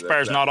 Yeah.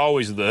 Horsepower's not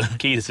always the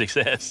key to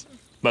success,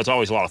 but it's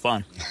always a lot of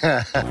fun.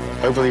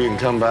 Hopefully you can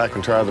come back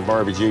and try the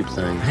Barbie Jeep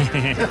thing.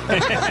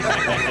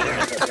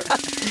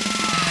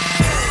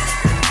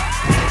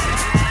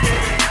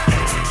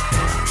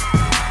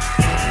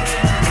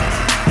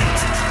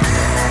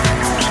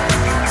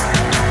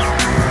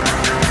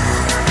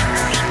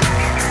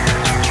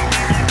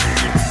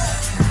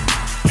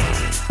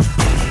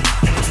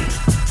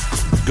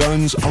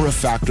 Guns are a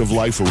fact of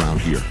life around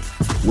here.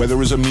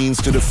 Whether as a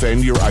means to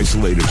defend your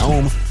isolated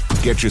home,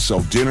 get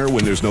yourself dinner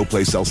when there's no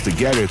place else to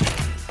get it,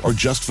 or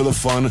just for the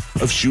fun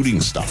of shooting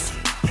stuff.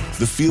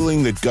 The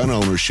feeling that gun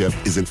ownership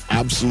is an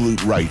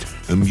absolute right,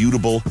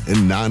 immutable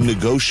and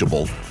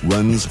non-negotiable,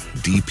 runs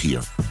deep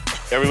here.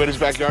 Everybody's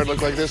backyard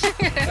look like this?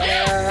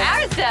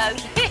 Ours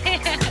does.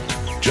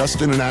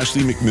 Justin and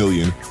Ashley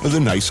McMillian are the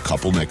nice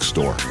couple next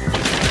door.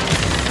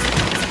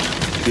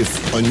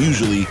 If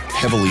unusually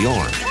heavily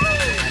armed.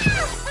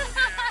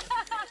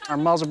 Our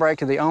muzzle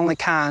brake are the only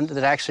kind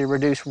that actually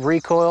reduce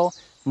recoil,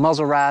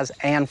 muzzle rise,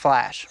 and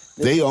flash.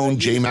 They own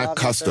JMac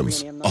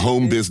Customs, a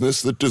home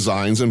business that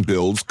designs and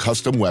builds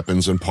custom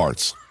weapons and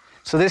parts.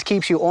 So this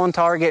keeps you on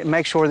target and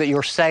makes sure that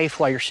you're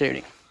safe while you're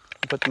shooting.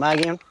 Put the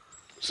mag in.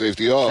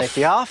 Safety off.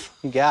 Safety off.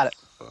 You got it.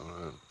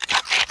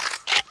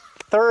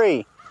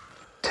 3,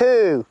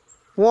 2,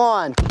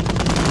 1.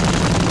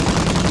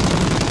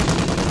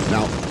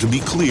 Now, to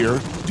be clear,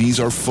 these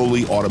are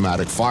fully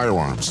automatic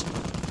firearms.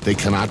 They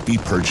cannot be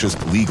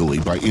purchased legally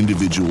by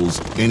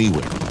individuals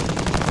anywhere.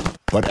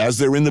 But as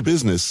they're in the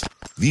business,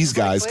 these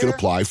guys can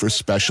apply for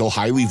special,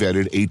 highly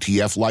vetted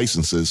ATF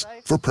licenses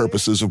for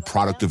purposes of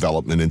product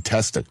development and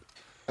testing.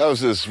 That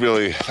was a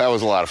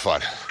lot of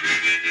fun.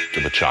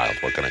 To a child,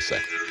 what can I say?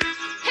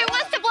 Who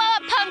wants to blow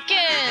up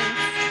pumpkins?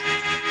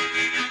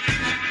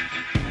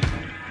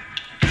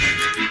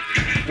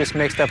 Just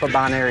mixed up a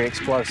binary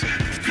explosive.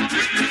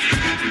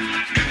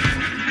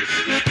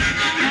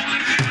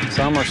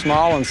 Some are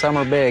small and some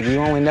are big. You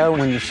only know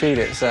when you shoot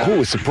it. So.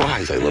 Oh, a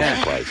surprise. I love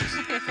surprises.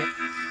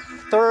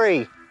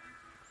 3,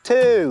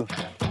 2,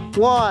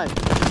 1.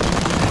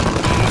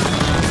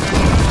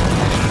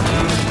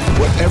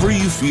 Whatever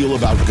you feel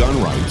about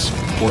gun rights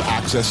or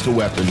access to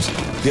weapons,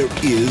 there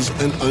is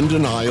an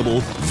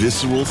undeniable,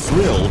 visceral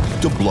thrill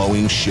to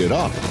blowing shit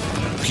up.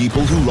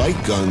 People who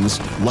like guns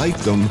like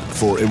them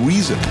for a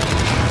reason.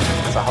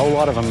 That's a whole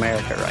lot of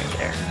America right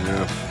there.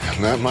 Yeah,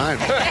 not mine.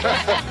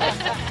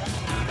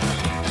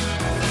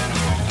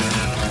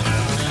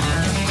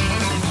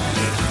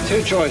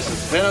 Two choices,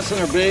 venison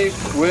or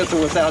beef, with or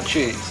without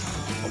cheese.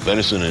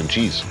 Venison and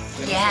cheese.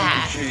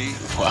 Yeah.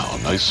 Wow,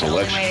 nice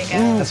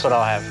selection. That's what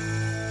I'll have.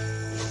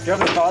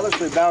 Heavenly Father, as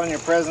we bow in your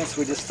presence,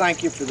 we just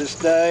thank you for this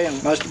day,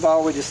 and most of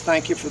all, we just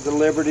thank you for the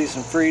liberties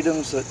and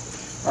freedoms that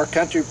our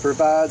country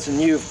provides and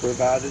you've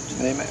provided.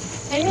 Amen.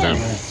 Amen.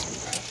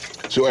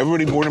 So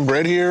everybody born and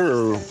bred here,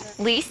 or?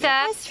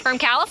 Lisa's from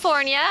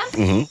California.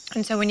 Mm-hmm.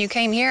 And so when you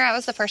came here, that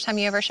was the first time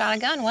you ever shot a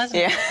gun,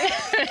 wasn't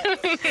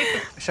it?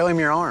 Show him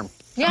your arm.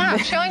 Yeah,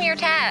 show him your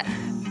tat.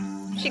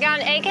 She got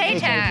an AK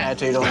tat.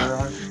 Tattooed on your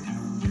arm.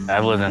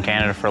 I've lived in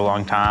Canada for a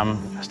long time.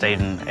 I stayed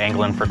in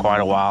England for quite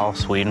a while,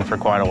 Sweden for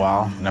quite a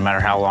while. No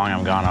matter how long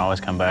I'm gone, I always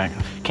come back.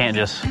 Can't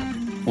just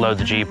load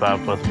the Jeep up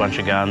with a bunch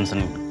of guns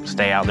and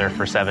stay out there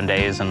for 7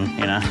 days and,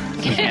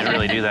 you can't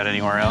really do that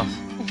anywhere else.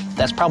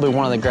 That's probably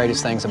one of the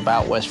greatest things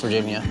about West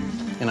Virginia.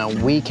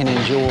 We can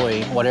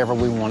enjoy whatever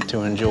we want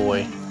to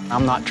enjoy.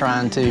 I'm not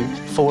trying to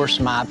force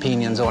my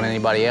opinions on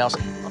anybody else.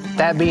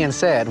 That being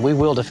said, we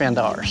will defend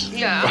ours.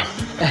 Yeah.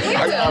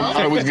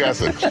 I was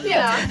guessing.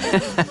 Yeah.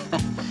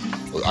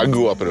 I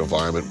grew up in an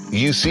environment,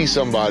 you see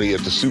somebody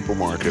at the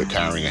supermarket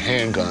carrying a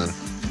handgun,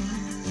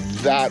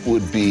 that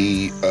would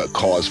be a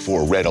cause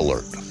for red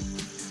alert.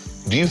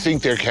 Do you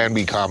think there can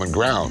be common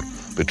ground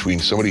between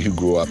somebody who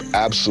grew up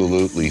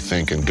absolutely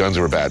thinking guns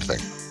are a bad thing?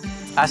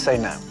 I say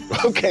no.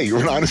 Okay,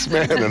 you're an honest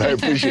man, and I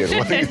appreciate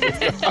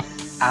it.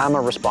 I'm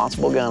a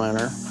responsible gun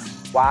owner.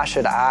 Why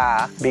should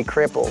I be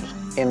crippled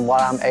in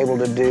what I'm able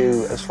to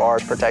do as far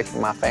as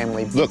protecting my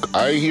family? Look,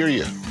 I hear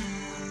you.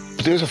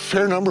 But there's a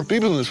fair number of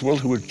people in this world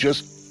who are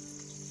just,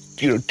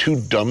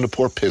 too dumb to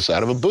pour piss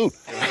out of a boot.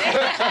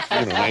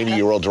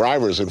 90-year-old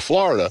drivers in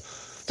Florida,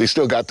 they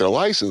still got their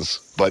license,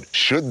 but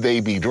should they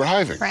be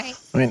driving? Right.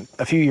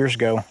 A few years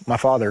ago, my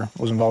father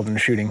was involved in a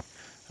shooting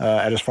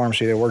at his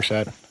pharmacy that he works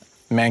at.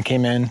 The man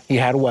came in, he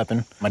had a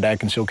weapon. My dad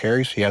concealed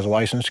carries, he has a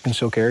license to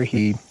conceal carry.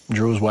 He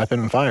drew his weapon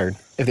and fired.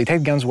 If they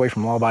take guns away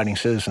from law-abiding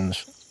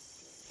citizens,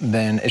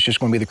 then it's just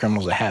going to be the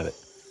criminals that have it.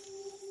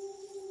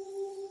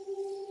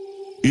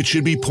 It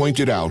should be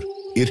pointed out,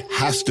 it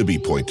has to be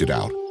pointed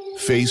out,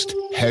 faced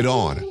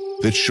head-on,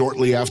 that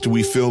shortly after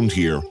we filmed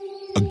here,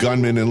 a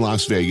gunman in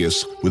Las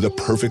Vegas with a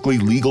perfectly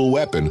legal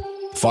weapon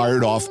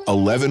fired off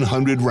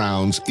 1,100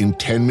 rounds in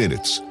 10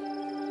 minutes,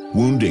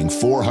 wounding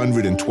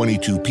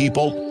 422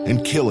 people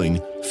and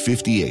killing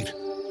 58.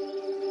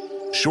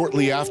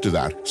 Shortly after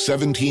that,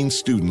 17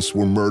 students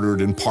were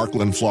murdered in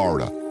Parkland,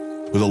 Florida,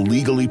 with a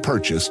legally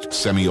purchased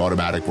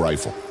semi-automatic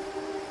rifle.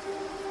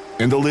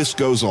 And the list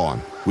goes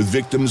on, with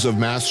victims of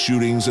mass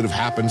shootings that have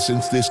happened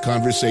since this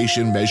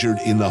conversation measured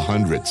in the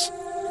hundreds.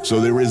 So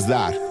there is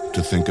that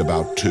to think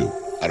about, too.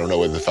 I don't know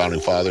whether the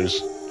Founding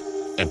Fathers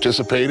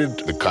anticipated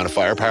the kind of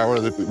firepower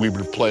that we've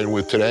been playing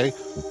with today.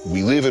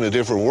 We live in a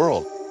different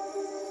world.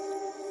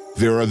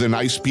 There are the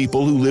nice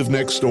people who live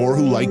next door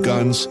who like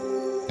guns,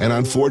 and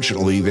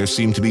unfortunately, there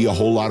seem to be a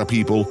whole lot of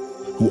people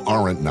who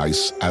aren't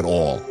nice at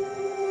all.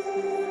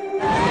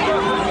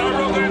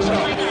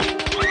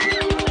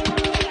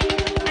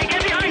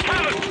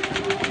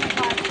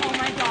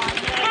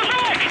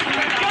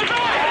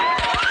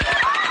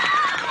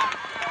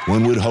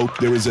 One would hope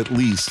there is at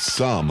least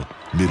some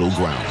middle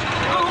ground.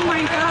 Oh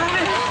my God.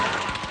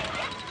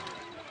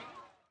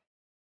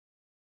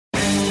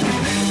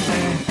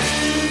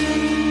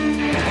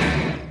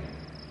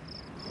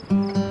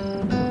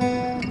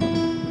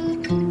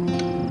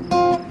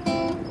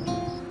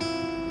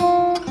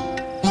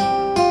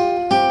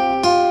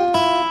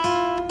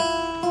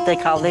 They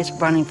call this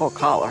Running Fork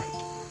Holler.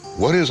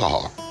 What is a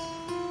holler?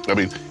 I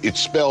mean, it's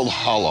spelled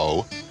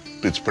hollow,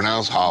 but it's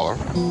pronounced holler.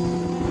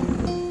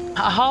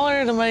 A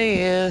holler to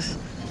me is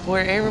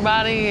where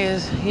everybody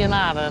is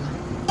united.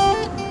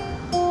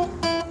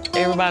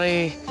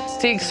 Everybody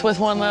sticks with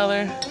one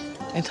another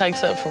and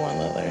takes up for one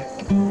another.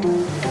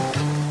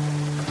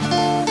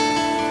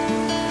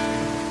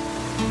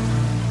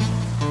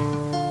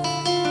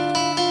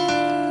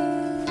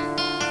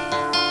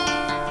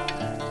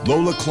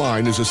 Lola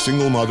Klein is a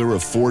single mother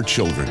of 4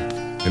 children,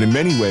 and in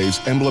many ways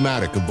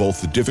emblematic of both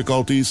the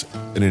difficulties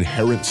and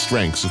inherent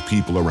strengths of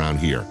people around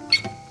here.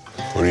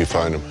 Where do you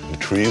find them? In the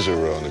trees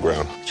or on the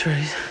ground?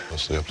 Trees.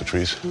 Mostly up the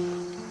trees.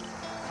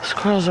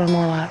 Squirrels are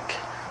more like,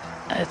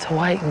 it's a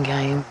waiting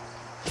game.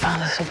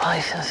 Find us a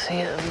place and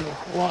sit and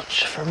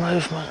watch for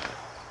movement.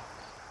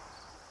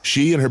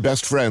 She and her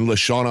best friend,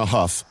 LaShawna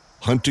Huff,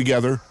 hunt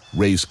together,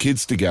 raise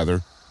kids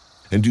together,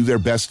 and do their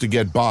best to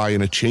get by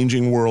in a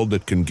changing world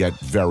that can get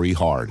very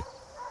hard.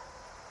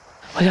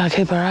 We gotta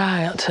keep our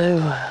eye out,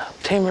 too.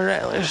 Timber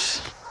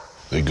rattlers.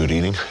 They good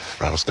eating?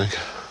 Rattlesnake?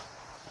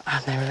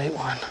 I've never eat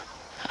one.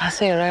 I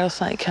see a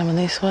rattlesnake coming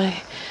this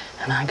way,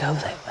 and I go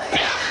that way.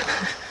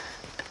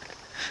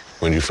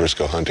 When you first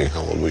go hunting,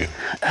 how old were you?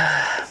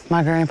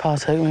 My grandpa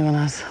took me when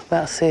I was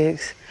about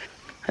 6.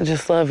 I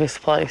just love this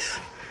place.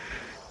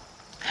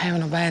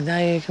 Having a bad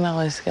day, you can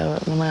always go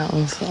up in the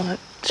mountains, so it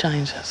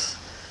changes.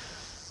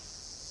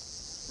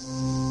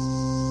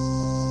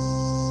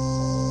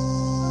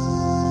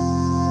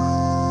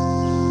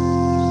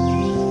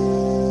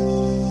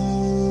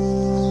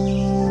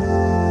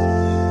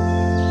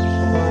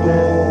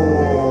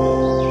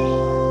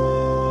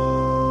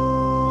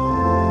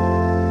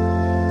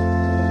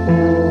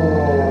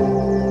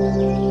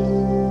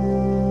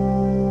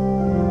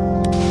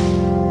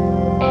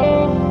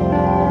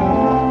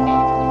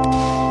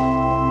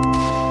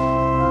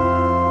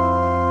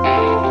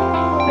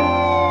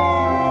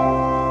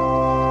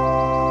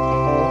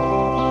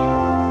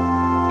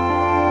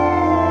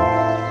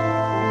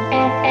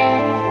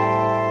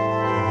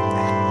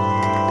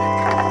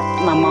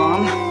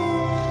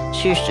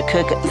 She used to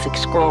cook it and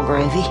fix squirrel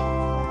gravy.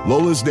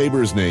 Lola's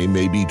neighbor's name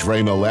may be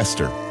Drema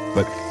Lester,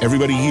 but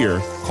everybody here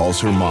calls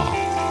her Ma.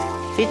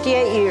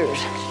 58 years.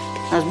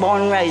 I was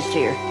born and raised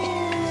here.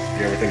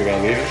 You ever think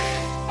about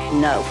leaving?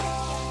 No.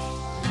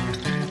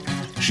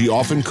 She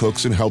often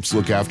cooks and helps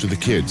look after the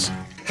kids.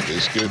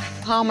 Biscuit.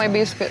 Homemade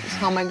biscuits,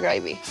 homemade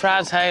gravy.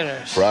 Fried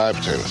potatoes. Fried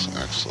potatoes,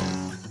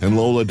 excellent. And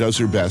Lola does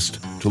her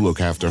best to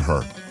look after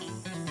her.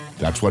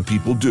 That's what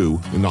people do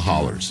in the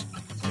hollers.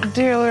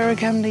 Dear Lord, we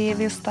come to you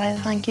this day.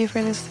 Thank you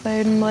for this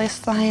food and bless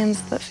the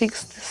hands that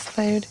fix this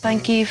food.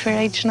 Thank you for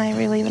each and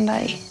every living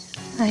day.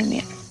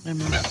 Amen.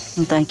 Amen.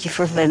 And thank you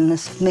for letting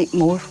us meet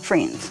more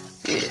friends.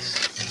 Yes.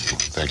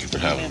 Thank you for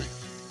having me.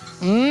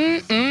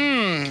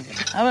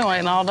 I've been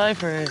waiting all day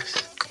for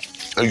this.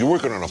 Are you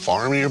working on a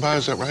farm nearby,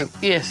 is that right?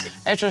 Yes.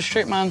 After the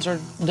strip mines are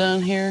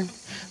done here,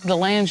 the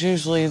land's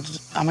usually,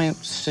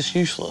 it's just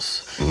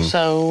useless. Mm-hmm.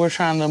 So we're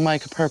trying to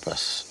make a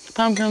purpose.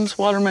 Pumpkins,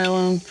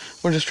 watermelon,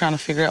 we're just trying to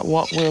figure out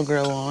what will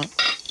grow on it.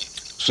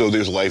 So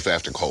there's life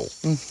after coal?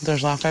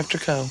 There's life after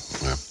coal.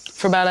 Yeah.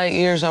 For about 8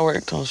 years, I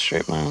worked on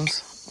strip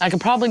mines. I could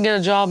probably get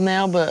a job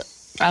now, but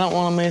I don't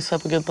want to mess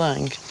up a good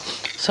thing.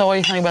 So what do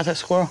you think about that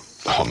squirrel?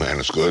 Oh, man,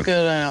 it's good.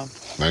 Good out.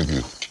 Thank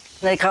you.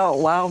 They call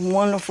it wild and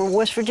wonderful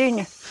West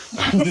Virginia.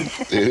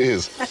 It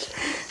is.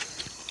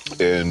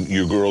 And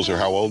your girls are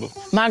how old?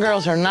 My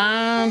girls are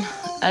 9,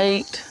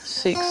 8,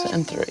 6,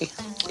 and 3.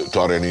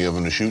 Taught any of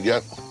them to shoot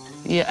yet?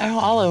 Yeah,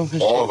 all of them.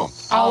 All of them?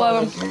 All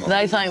of them.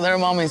 They think their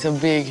mommy's a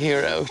big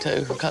hero,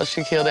 too, because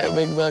she killed that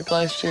big buck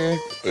last year.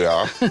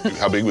 Yeah.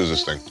 How big was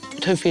this thing?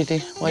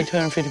 250, weigh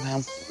 250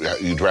 pounds.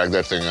 You drag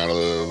that thing out of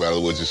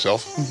the woods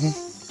yourself?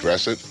 Mm-hmm.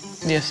 Dress it?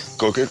 Yes.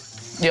 Cook it?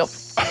 Yep.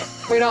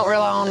 We don't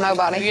rely on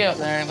nobody. Yep,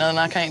 there ain't nothing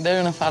I can't do,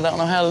 and if I don't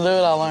know how to do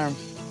it, I'll learn.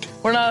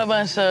 We're not a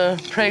bunch of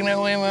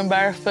pregnant women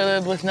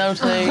barefooted with no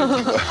teeth.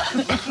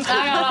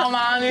 I got all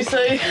mine, you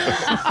see.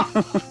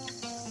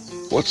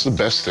 What's the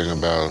best thing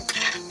about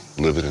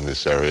living in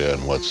this area,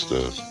 and what's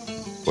the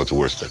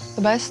worst thing?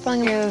 The best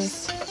thing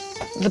is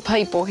the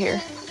people here.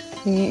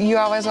 You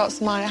always got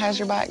somebody that has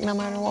your back no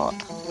matter what.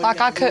 Like,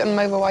 I couldn't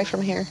move away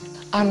from here.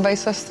 I'd be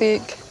so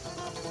sick,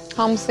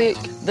 homesick.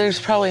 There's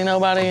probably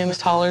nobody in the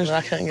Tollers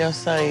that I couldn't go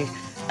say,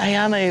 hey,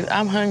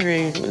 I'm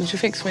hungry. Would you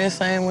fix me a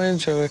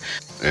sandwich? Or...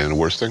 And the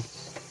worst thing?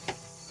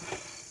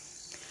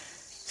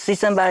 See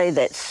somebody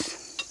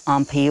that's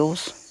on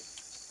pills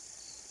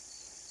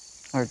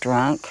or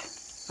drunk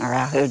or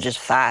out here just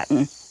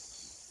fighting.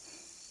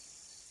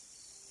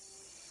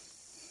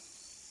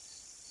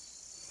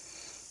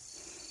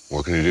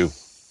 What can you do?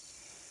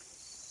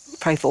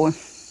 Pray for him.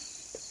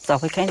 That's all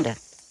we can do.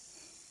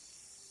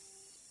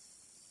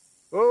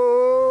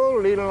 Oh,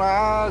 little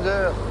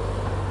Liza.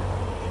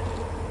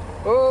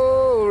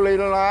 Oh,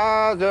 little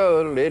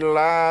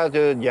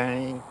Liza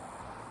Jane.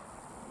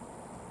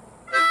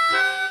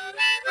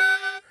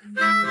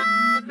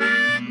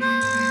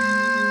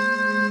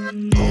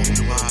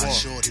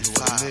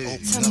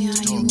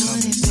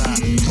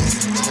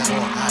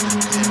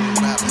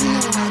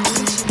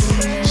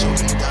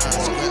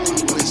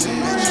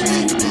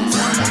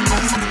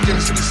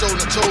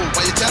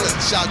 Why you telling?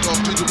 Shot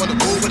off, do you wanna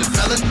go with a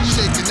felon?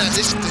 Shaking that,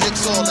 they shoot the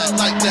hips all that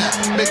like that,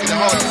 making it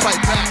hard to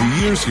fight back. For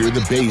years here,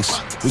 the base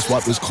was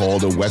what was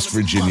called a West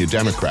Virginia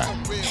Democrat.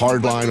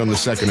 Hardline on the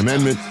Second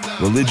Amendment,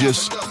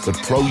 religious, but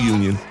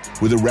pro-union,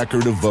 with a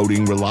record of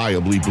voting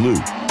reliably blue.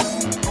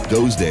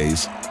 Those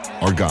days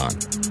are gone.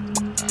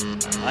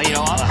 I'm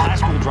a high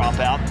school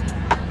dropout,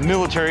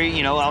 military,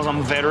 I'm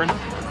a veteran.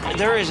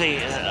 There is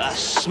a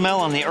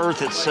smell in the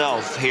earth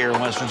itself here in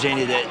West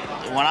Virginia that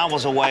when I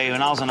was away,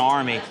 when I was in the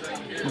Army,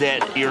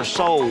 that your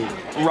soul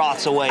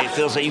rots away. It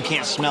feels like you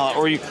can't smell it.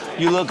 Or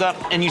you look up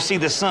and you see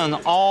the sun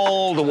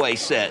all the way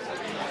set.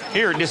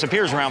 Here it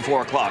disappears around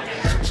 4 o'clock.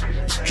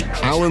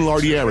 Alan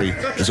Lardieri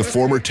is a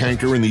former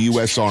tanker in the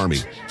U.S. Army,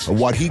 a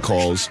what he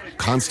calls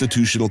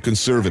constitutional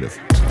conservative.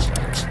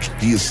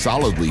 He is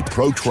solidly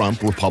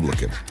pro-Trump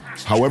Republican,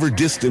 however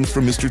distant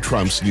from Mr.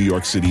 Trump's New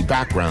York City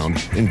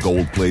background and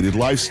gold-plated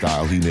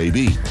lifestyle he may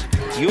be.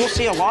 You'll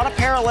see a lot of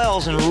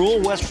parallels in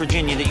rural West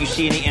Virginia that you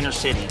see in the inner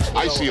city.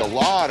 I see a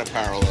lot of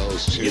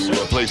parallels to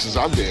places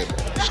I've been.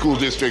 School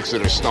districts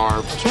that are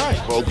starved,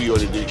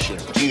 opioid addiction,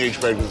 teenage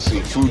pregnancy,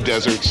 food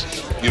deserts,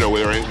 where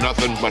there ain't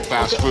nothing but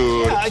fast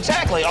food. Yeah,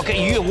 exactly.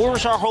 Okay,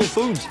 where's our Whole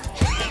Foods?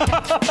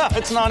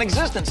 It's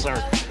non-existent,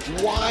 sir.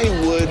 Why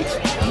would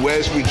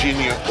West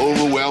Virginia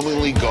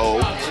overwhelmingly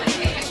go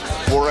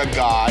for a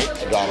guy,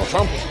 Donald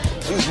Trump,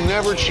 who's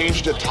never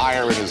changed a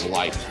tire in his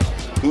life,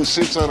 who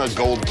sits on a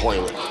gold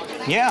toilet?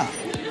 Yeah,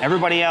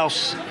 everybody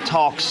else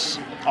talks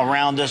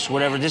around us,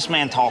 whatever. This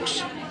man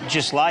talks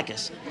just like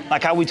us,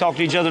 like how we talk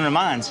to each other in our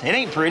minds. It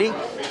ain't pretty.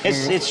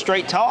 It's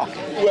straight talk.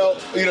 Well,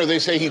 they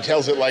say he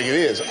tells it like it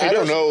is. I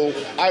don't know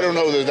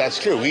that that's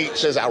true. He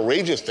says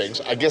outrageous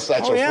things. I guess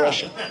that's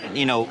refreshing.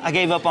 Yeah. I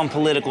gave up on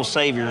political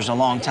saviors a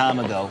long time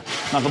ago.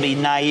 I'm not going to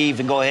be naive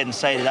and go ahead and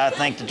say that I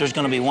think that there's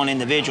going to be one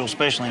individual,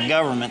 especially in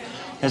government,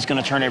 that's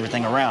going to turn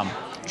everything around.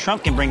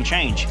 Trump can bring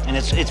change, and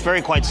it's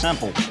very quite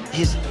simple.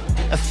 His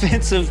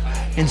offensive,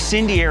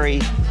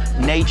 incendiary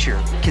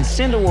nature can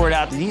send a word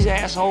out to these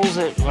assholes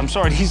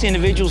these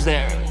individuals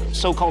that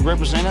so-called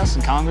represent us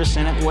in Congress,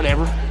 Senate,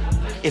 whatever.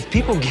 If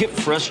people get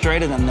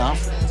frustrated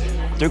enough,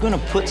 they're going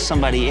to put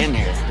somebody in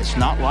there that's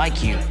not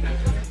like you.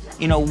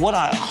 What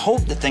I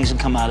hope that things can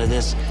come out of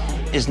this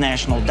is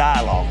national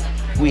dialogue.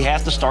 We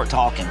have to start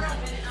talking.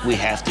 We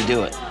have to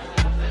do it.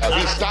 If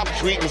he stopped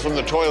tweeting from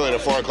the toilet at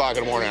 4 o'clock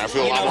in the morning, I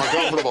feel a lot more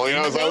comfortable.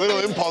 It's a little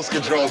impulse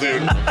control,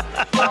 dude.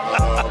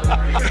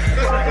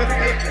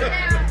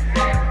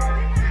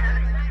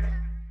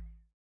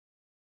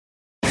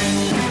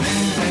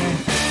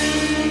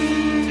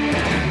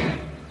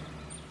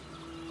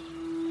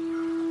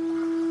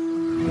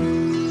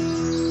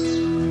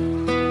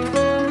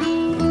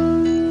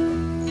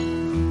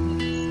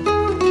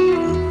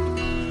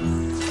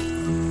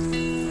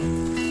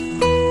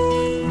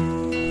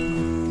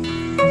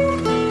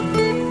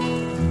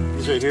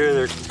 Here,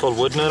 they're called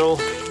wood metal.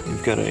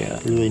 You've got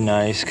a really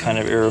nice kind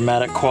of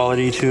aromatic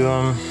quality to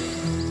them.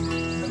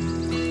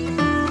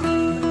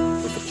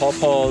 With the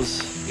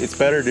pawpaws, it's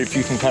better if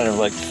you can kind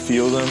of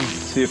feel them,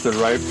 see if they're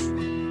ripe.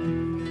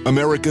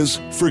 America's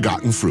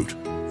forgotten fruit,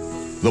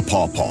 the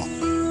pawpaw.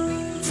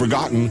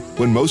 Forgotten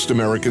when most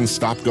Americans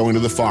stopped going to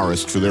the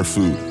forest for their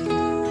food.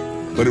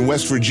 But in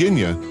West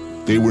Virginia,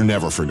 they were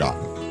never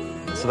forgotten.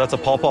 So that's a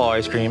pawpaw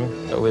ice cream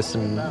with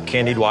some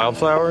candied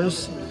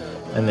wildflowers.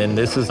 And then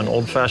this is an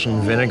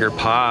old-fashioned vinegar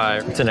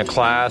pie. It's in a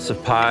class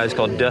of pies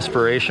called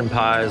desperation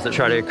pies that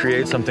try to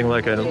create something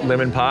like a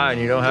lemon pie, and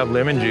you don't have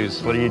lemon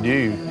juice. What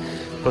do?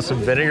 Put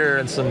some vinegar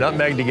and some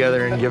nutmeg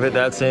together and give it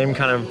that same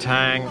kind of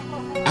tang.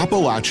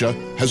 Appalachia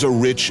has a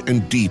rich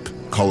and deep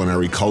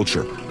culinary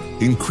culture,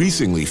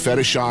 increasingly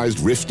fetishized,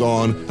 riffed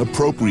on,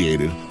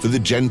 appropriated for the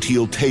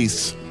genteel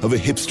tastes of a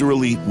hipster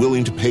elite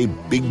willing to pay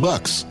big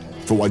bucks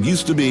for what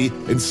used to be,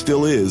 and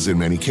still is in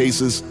many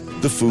cases,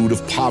 the food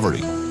of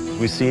poverty.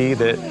 We see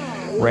that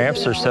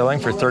ramps are selling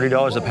for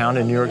 $30 a pound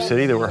in New York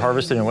City that were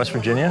harvested in West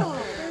Virginia.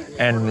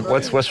 And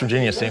what's West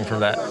Virginia seeing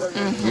from that?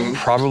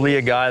 Probably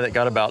a guy that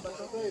got about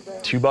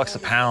 $2 a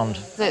pound.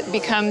 That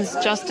becomes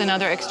just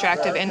another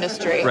extractive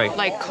industry, right,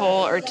 like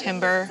coal or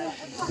timber.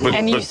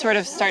 And you sort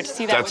of start to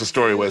see that. That's the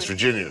story of West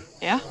Virginia.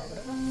 Yeah.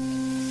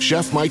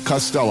 Chef Mike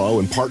Costello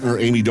and partner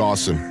Amy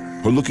Dawson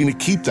are looking to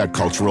keep that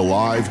culture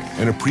alive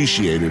and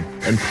appreciated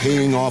and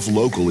paying off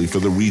locally for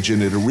the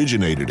region it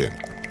originated in.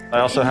 I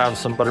also have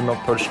some buttermilk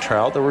poached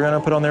trout that we're going to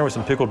put on there with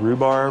some pickled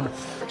rhubarb.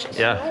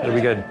 Yeah, it'll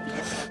be good.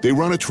 They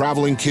run a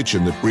traveling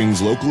kitchen that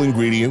brings local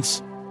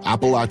ingredients,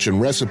 Appalachian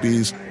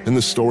recipes, and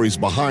the stories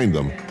behind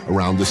them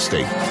around the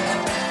state.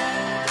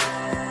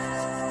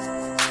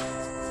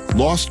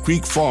 Lost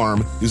Creek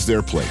Farm is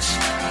their place.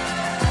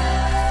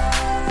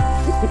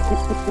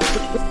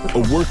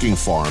 A working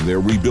farm they're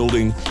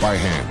rebuilding by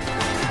hand.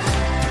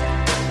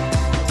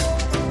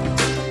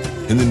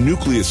 And the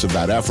nucleus of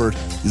that effort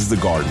is the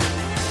garden.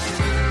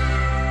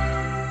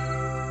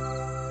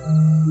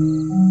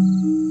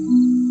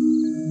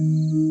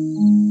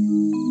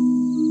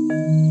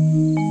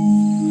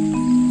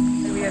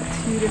 We have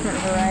two different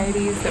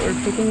varieties that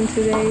we're picking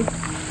today.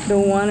 The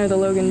one are the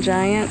Logan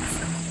Giants.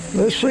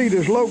 This seed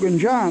is Logan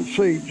Giant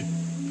seeds,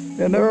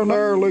 and they're an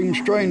heirloom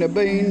strain of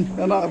bean,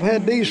 and I've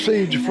had these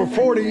seeds for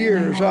 40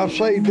 years. I've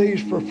saved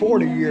these for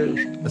 40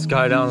 years. This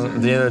guy down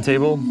at the end of the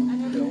table,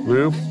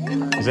 Lou,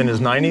 he's in his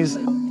 90s.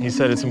 He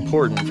said it's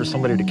important for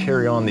somebody to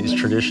carry on these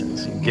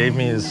traditions. He gave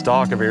me his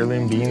stock of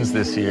heirloom beans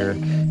this year.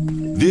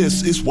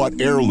 This is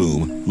what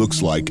heirloom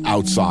looks like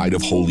outside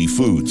of Wholly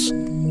Foods.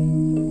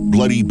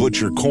 Bloody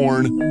Butcher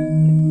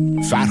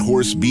corn, Fat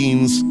Horse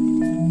beans,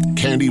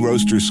 Candy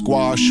Roaster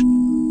squash,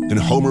 and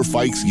Homer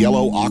Fikes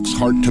yellow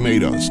Oxheart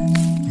tomatoes.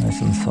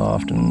 Nice and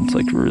soft, and it's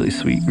like a really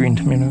sweet green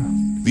tomato.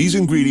 These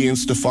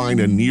ingredients define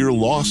a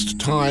near-lost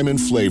time and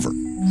flavor.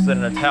 It's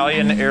an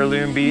Italian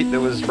heirloom beet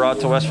that was brought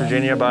to West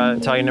Virginia by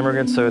Italian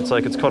immigrants, so it's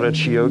called a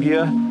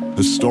Chioggia.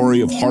 A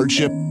story of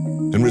hardship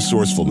and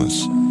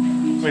resourcefulness.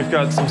 We've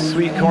got some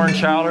sweet corn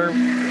chowder.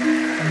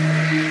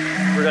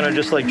 We're gonna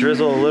just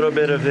drizzle a little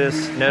bit of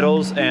this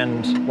nettles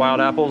and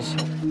wild apples.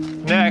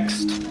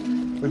 Next,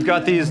 we've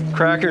got these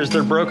crackers.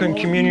 They're broken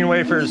communion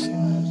wafers.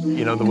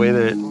 You know, the way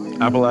that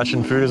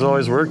Appalachian food has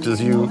always worked is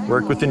you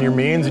work within your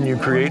means and you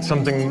create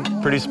something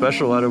pretty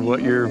special out of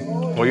what you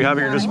have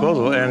at your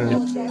disposal.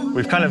 And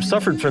we've kind of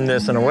suffered from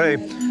this in a way.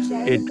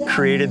 It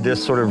created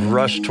this sort of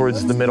rush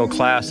towards the middle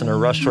class and a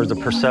rush towards the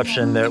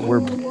perception that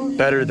we're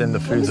better than the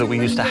foods that we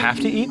used to have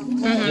to eat.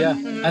 Mm-hmm.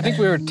 Yeah, I think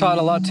we were taught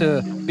a lot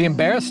to be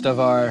embarrassed of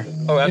our,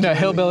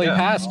 hillbilly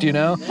past,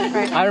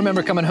 Right. I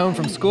remember coming home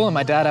from school and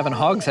my dad having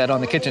hog's head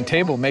on the kitchen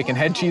table making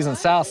head cheese and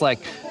sauce. I'd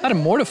have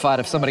mortified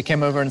if somebody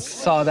came over and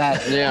saw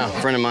that. Yeah,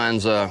 a friend of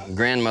mine's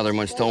grandmother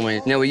once told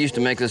me, we used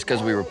to make this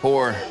because we were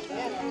poor.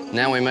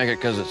 Now we make it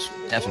because it's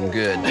effing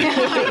good.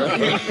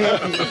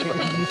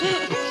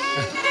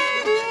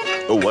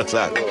 Oh, what's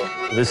that?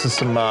 This is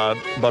some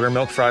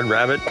buttermilk fried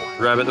rabbit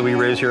that we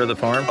raise here at the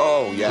farm.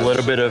 Oh, yeah. A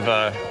little bit of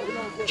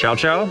chow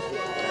chow,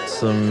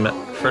 some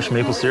fresh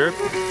maple syrup.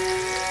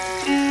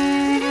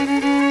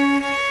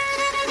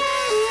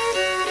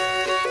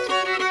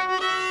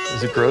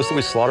 Is it gross that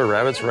we slaughter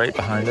rabbits right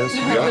behind us?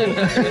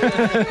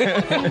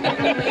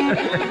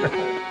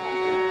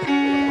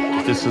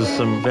 This is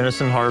some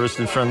venison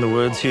harvested from the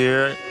woods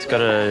here. It's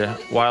got a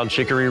wild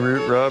chicory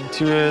root rub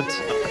to it.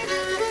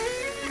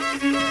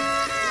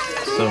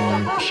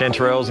 Some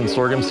chanterelles and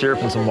sorghum syrup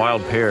and some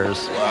wild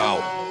pears.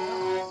 Wow.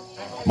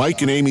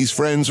 Mike and Amy's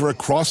friends are a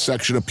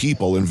cross-section of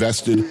people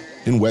invested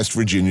in West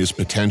Virginia's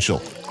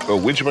potential. Oh,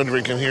 which am I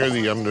drinking here?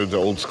 The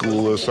old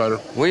school cider?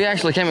 We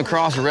actually came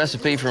across a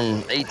recipe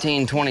from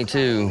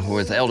 1822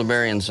 with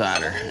elderberry and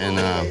cider, and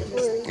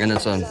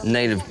it's a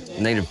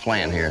native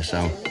plant here,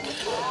 so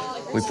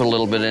we put a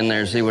little bit in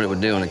there to see what it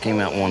would do, and it came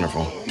out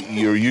wonderful.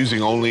 You're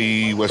using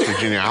only West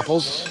Virginia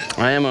apples?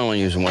 I am only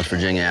using West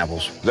Virginia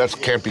apples. That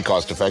can't be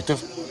cost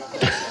effective.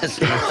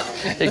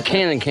 It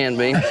can and can't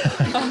be.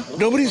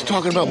 Nobody's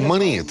talking about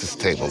money at this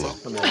table, though.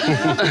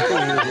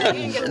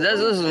 This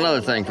is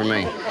another thing for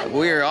me.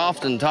 We are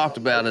often talked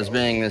about as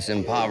being this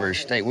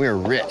impoverished state. We are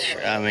rich,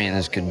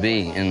 as could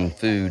be, in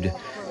food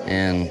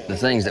and the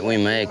things that we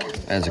make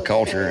as a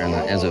culture and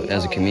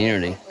as a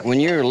community. When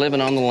you're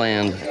living on the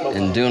land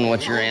and doing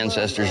what your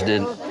ancestors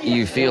did,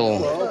 you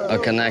feel a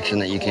connection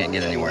that you can't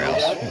get anywhere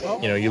else.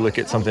 You look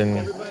at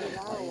something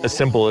as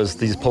simple as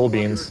these pole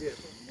beans.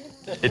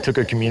 It took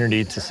a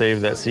community to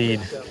save that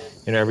seed.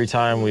 Every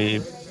time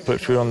we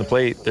put food on the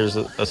plate, there's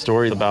a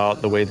story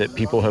about the way that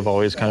people have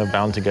always kind of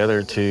bound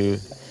together to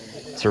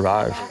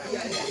survive.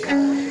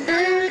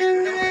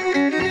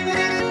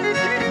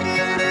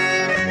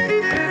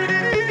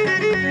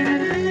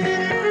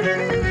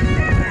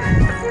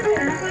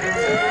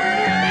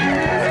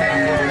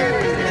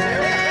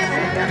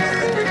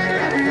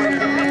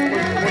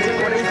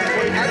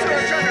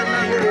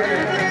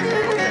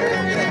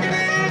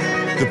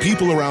 The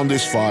people around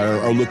this fire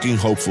are looking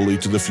hopefully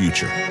to the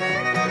future.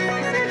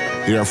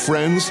 They are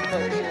friends,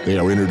 they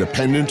are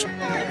interdependent,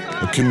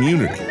 a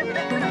community,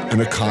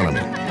 an economy.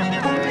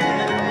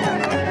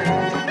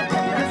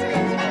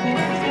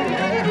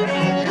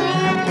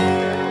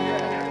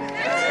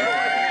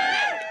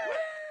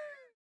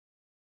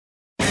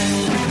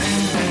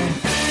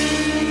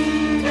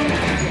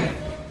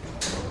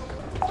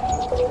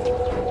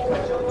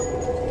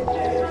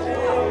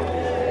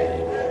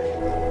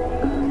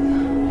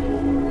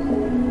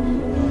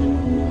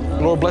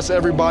 Lord, bless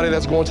everybody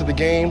that's going to the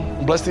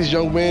game. Bless these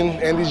young men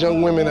and these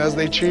young women as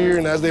they cheer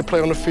and as they play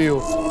on the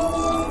field.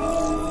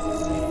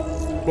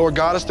 Lord,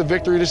 guide us to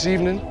victory this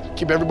evening.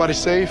 Keep everybody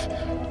safe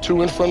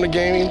to and from the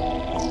game.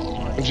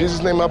 In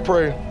Jesus' name I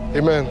pray,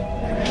 amen.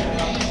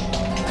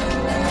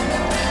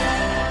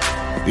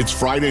 It's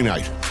Friday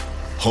night,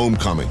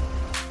 homecoming.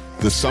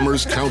 The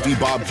Summers County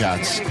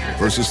Bobcats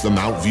versus the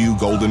Mount View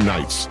Golden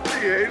Knights.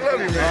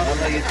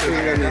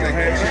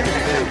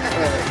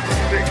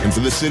 And for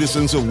the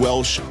citizens of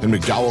Welsh and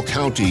McDowell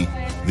County,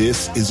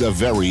 this is a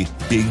very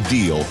big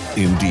deal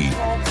indeed.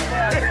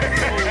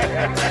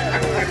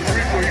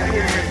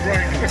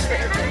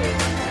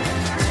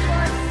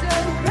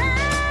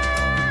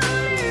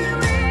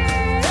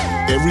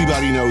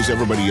 Everybody knows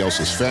everybody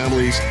else's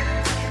families,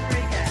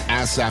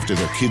 asks after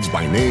their kids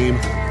by name.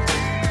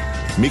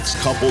 Mixed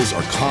couples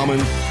are common.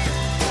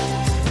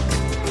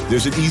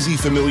 There's an easy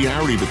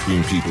familiarity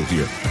between people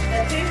here.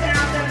 The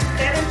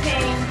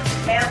 2017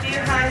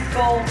 Mountview High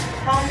School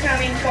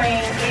homecoming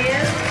queen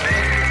is...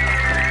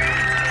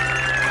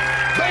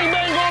 Bang,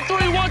 bang, on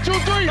three, 1, 2,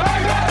 3.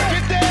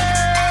 Get there!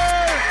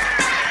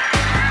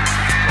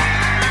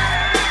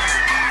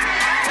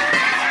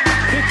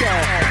 Kick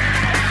off.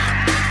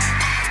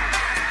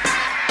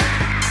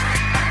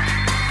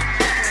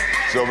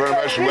 So very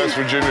much West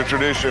Virginia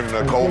tradition,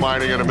 coal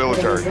mining and the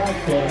military.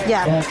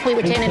 Yeah, we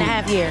were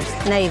 10.5 years,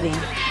 Navy.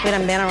 We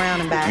done been around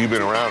and back. You've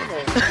been around.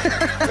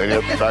 Then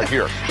you're back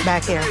here.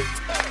 Back here.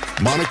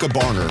 Monica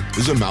Barner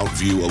is a Mount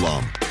View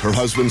alum. Her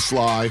husband,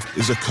 Sly,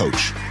 is a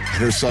coach.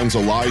 And her sons,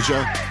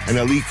 Elijah and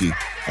Aliki,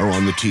 are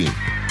on the team.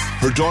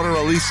 Her daughter,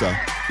 Elisa,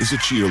 is a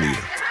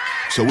cheerleader.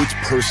 So it's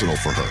personal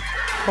for her.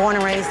 Born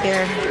and raised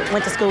here,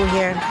 went to school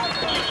here.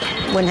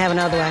 Wouldn't have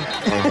another way.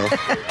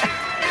 Uh-huh.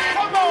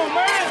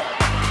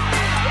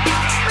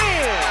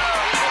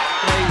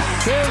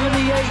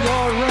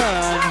 78-yard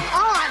run.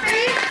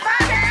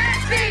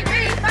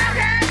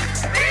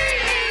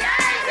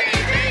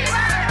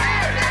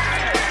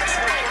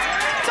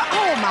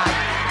 Oh my!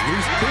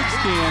 Loose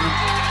pigskin.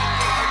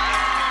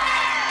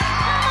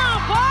 Come on,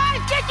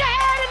 boys, get your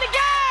head in the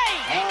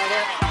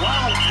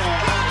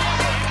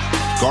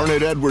game!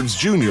 Garnett Edwards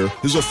Jr.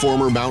 is a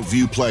former Mount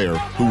View player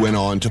who went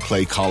on to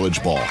play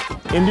college ball.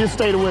 In this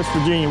state of West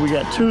Virginia, we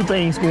got two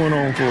things going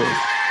on for us.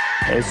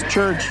 It's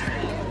church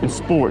and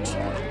sports.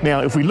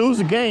 Now, if we lose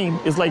a game,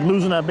 it's like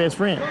losing our best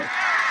friend. Go,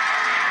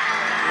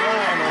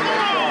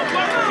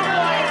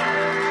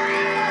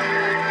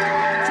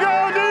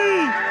 D!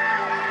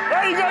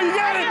 There you go, you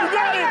got it, you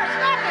got it!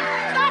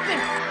 Stop him!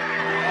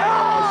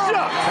 Oh,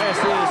 shucks! Pass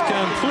is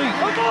complete.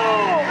 Come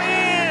on,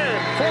 man!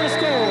 For the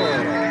score.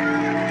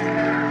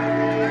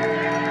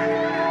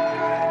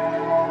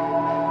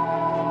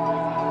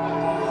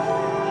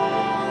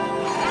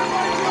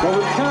 Well,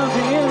 it comes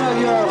the end of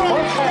your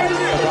first half.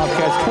 The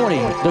Bobcats 20,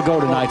 the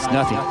Golden Knights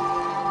nothing.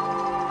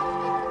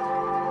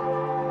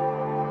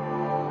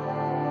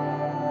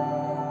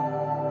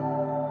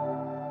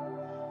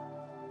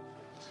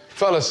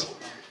 Fellas.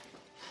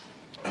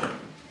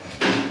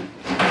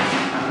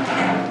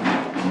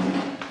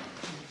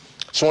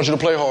 Just want you to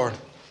play hard.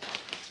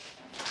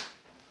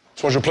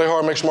 Just want you to play hard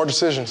and make smart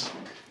decisions.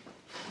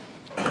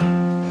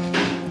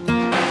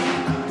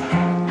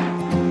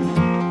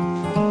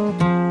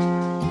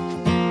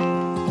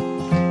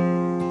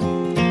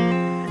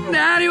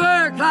 Daddy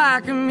worked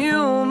like a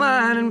mule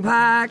mining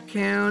Pike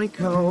County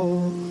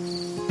coal.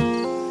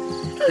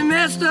 He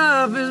messed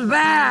up his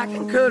back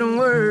and couldn't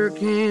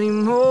work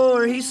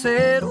anymore. He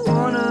said,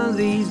 one of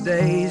these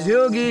days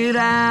you'll get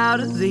out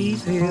of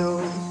these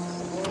hills.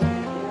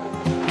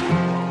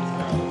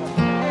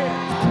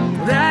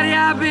 Daddy,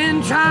 I've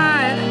been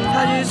trying,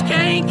 I just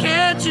can't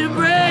catch a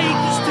break.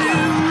 There's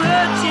too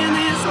much in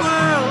this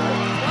world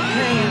I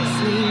can't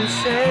seem to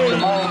shake.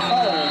 Tomorrow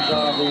following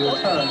job will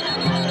return.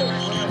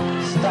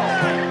 Stop.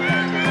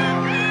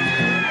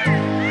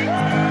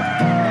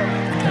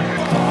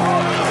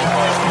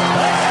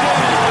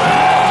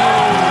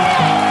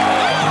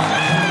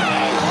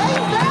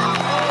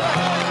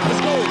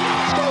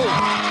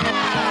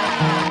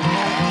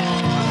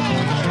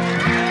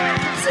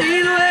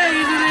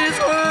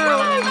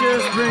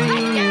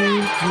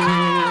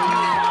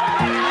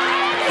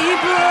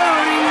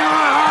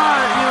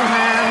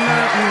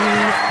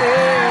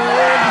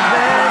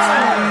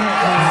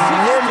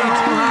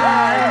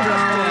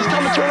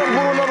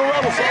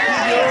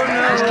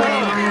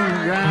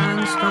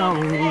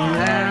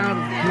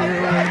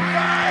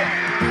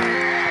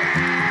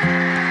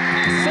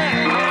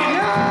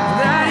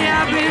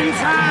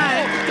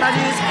 I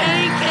just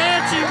can't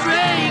catch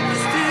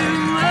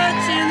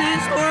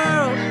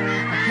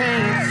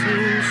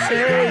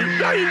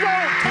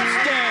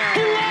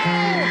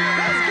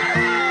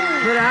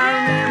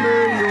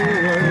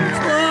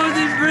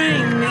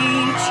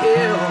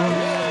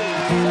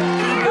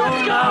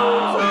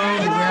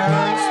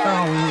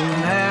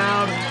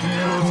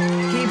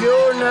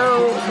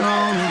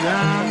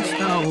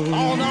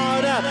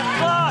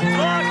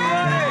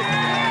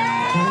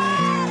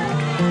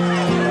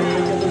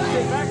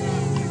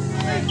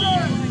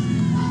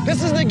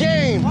This is the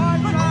game.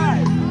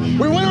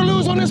 We win or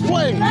lose on this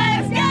play.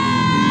 Let's go,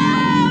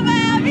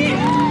 baby!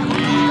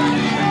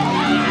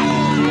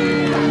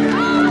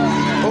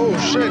 Oh,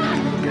 shit.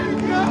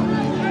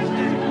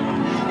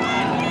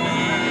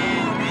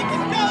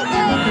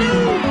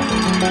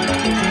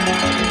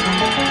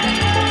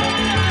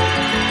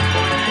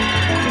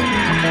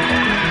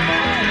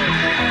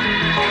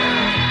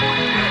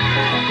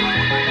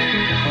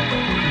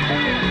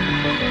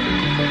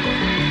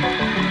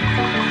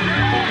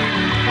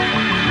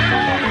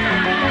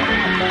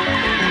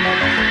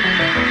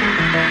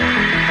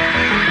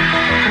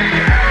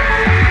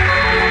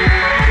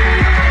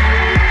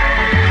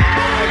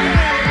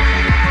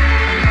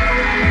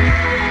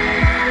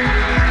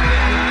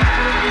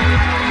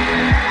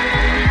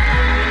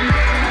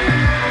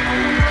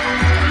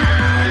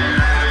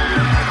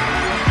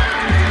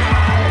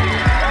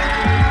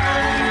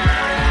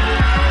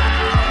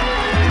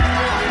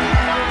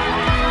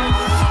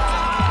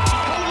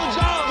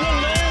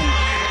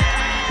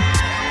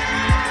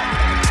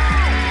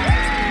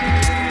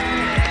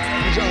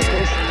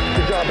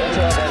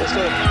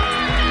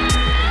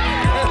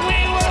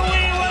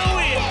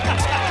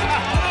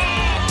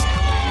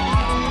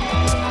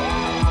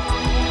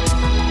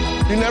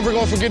 You're never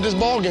gonna forget this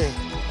ball game.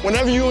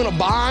 Whenever you're in a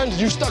bind,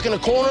 you stuck in a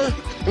corner, you know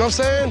what I'm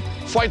saying?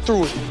 Fight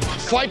through it.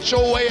 Fight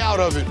your way out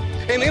of it.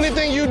 And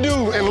anything you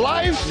do in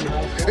life,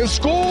 in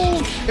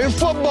school, in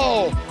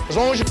football, as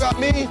long as you got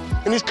me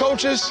and these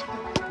coaches,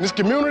 and this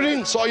community,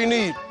 that's all you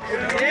need.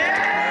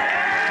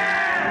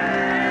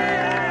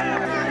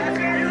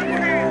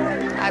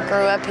 I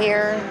grew up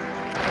here,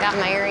 got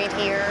married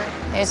here.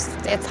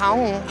 It's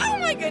home. Oh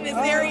my goodness,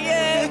 there he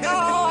is.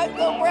 Oh, I'm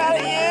so proud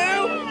of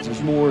you.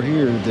 There's more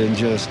here than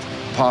just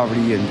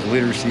poverty and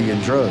illiteracy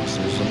and drugs.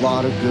 There's a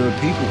lot of good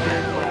people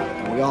here.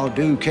 And we all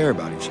do care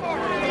about each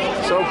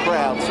other. So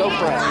proud, so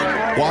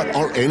proud. What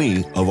are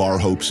any of our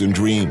hopes and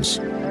dreams?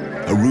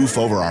 A roof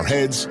over our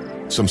heads,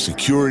 some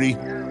security,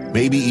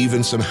 maybe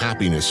even some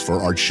happiness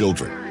for our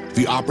children.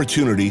 The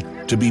opportunity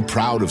to be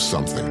proud of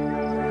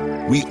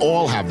something. We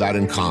all have that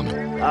in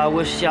common. I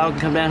wish y'all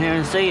could come down here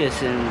and see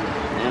us,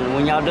 and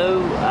when y'all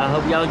do, I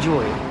hope y'all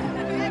enjoy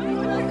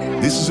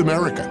it. This is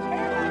America.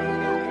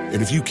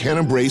 And if you can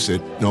embrace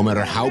it, no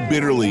matter how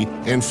bitterly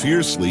and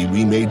fiercely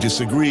we may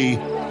disagree,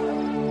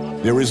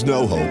 there is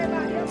no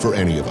hope for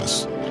any of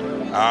us.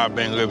 I've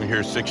been living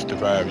here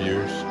 65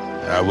 years.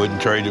 I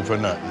wouldn't trade it for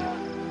nothing.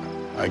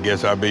 I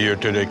guess I'll be here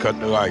till they cut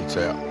the lights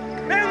out.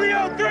 Family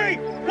on three.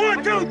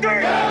 1, 2,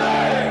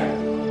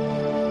 3.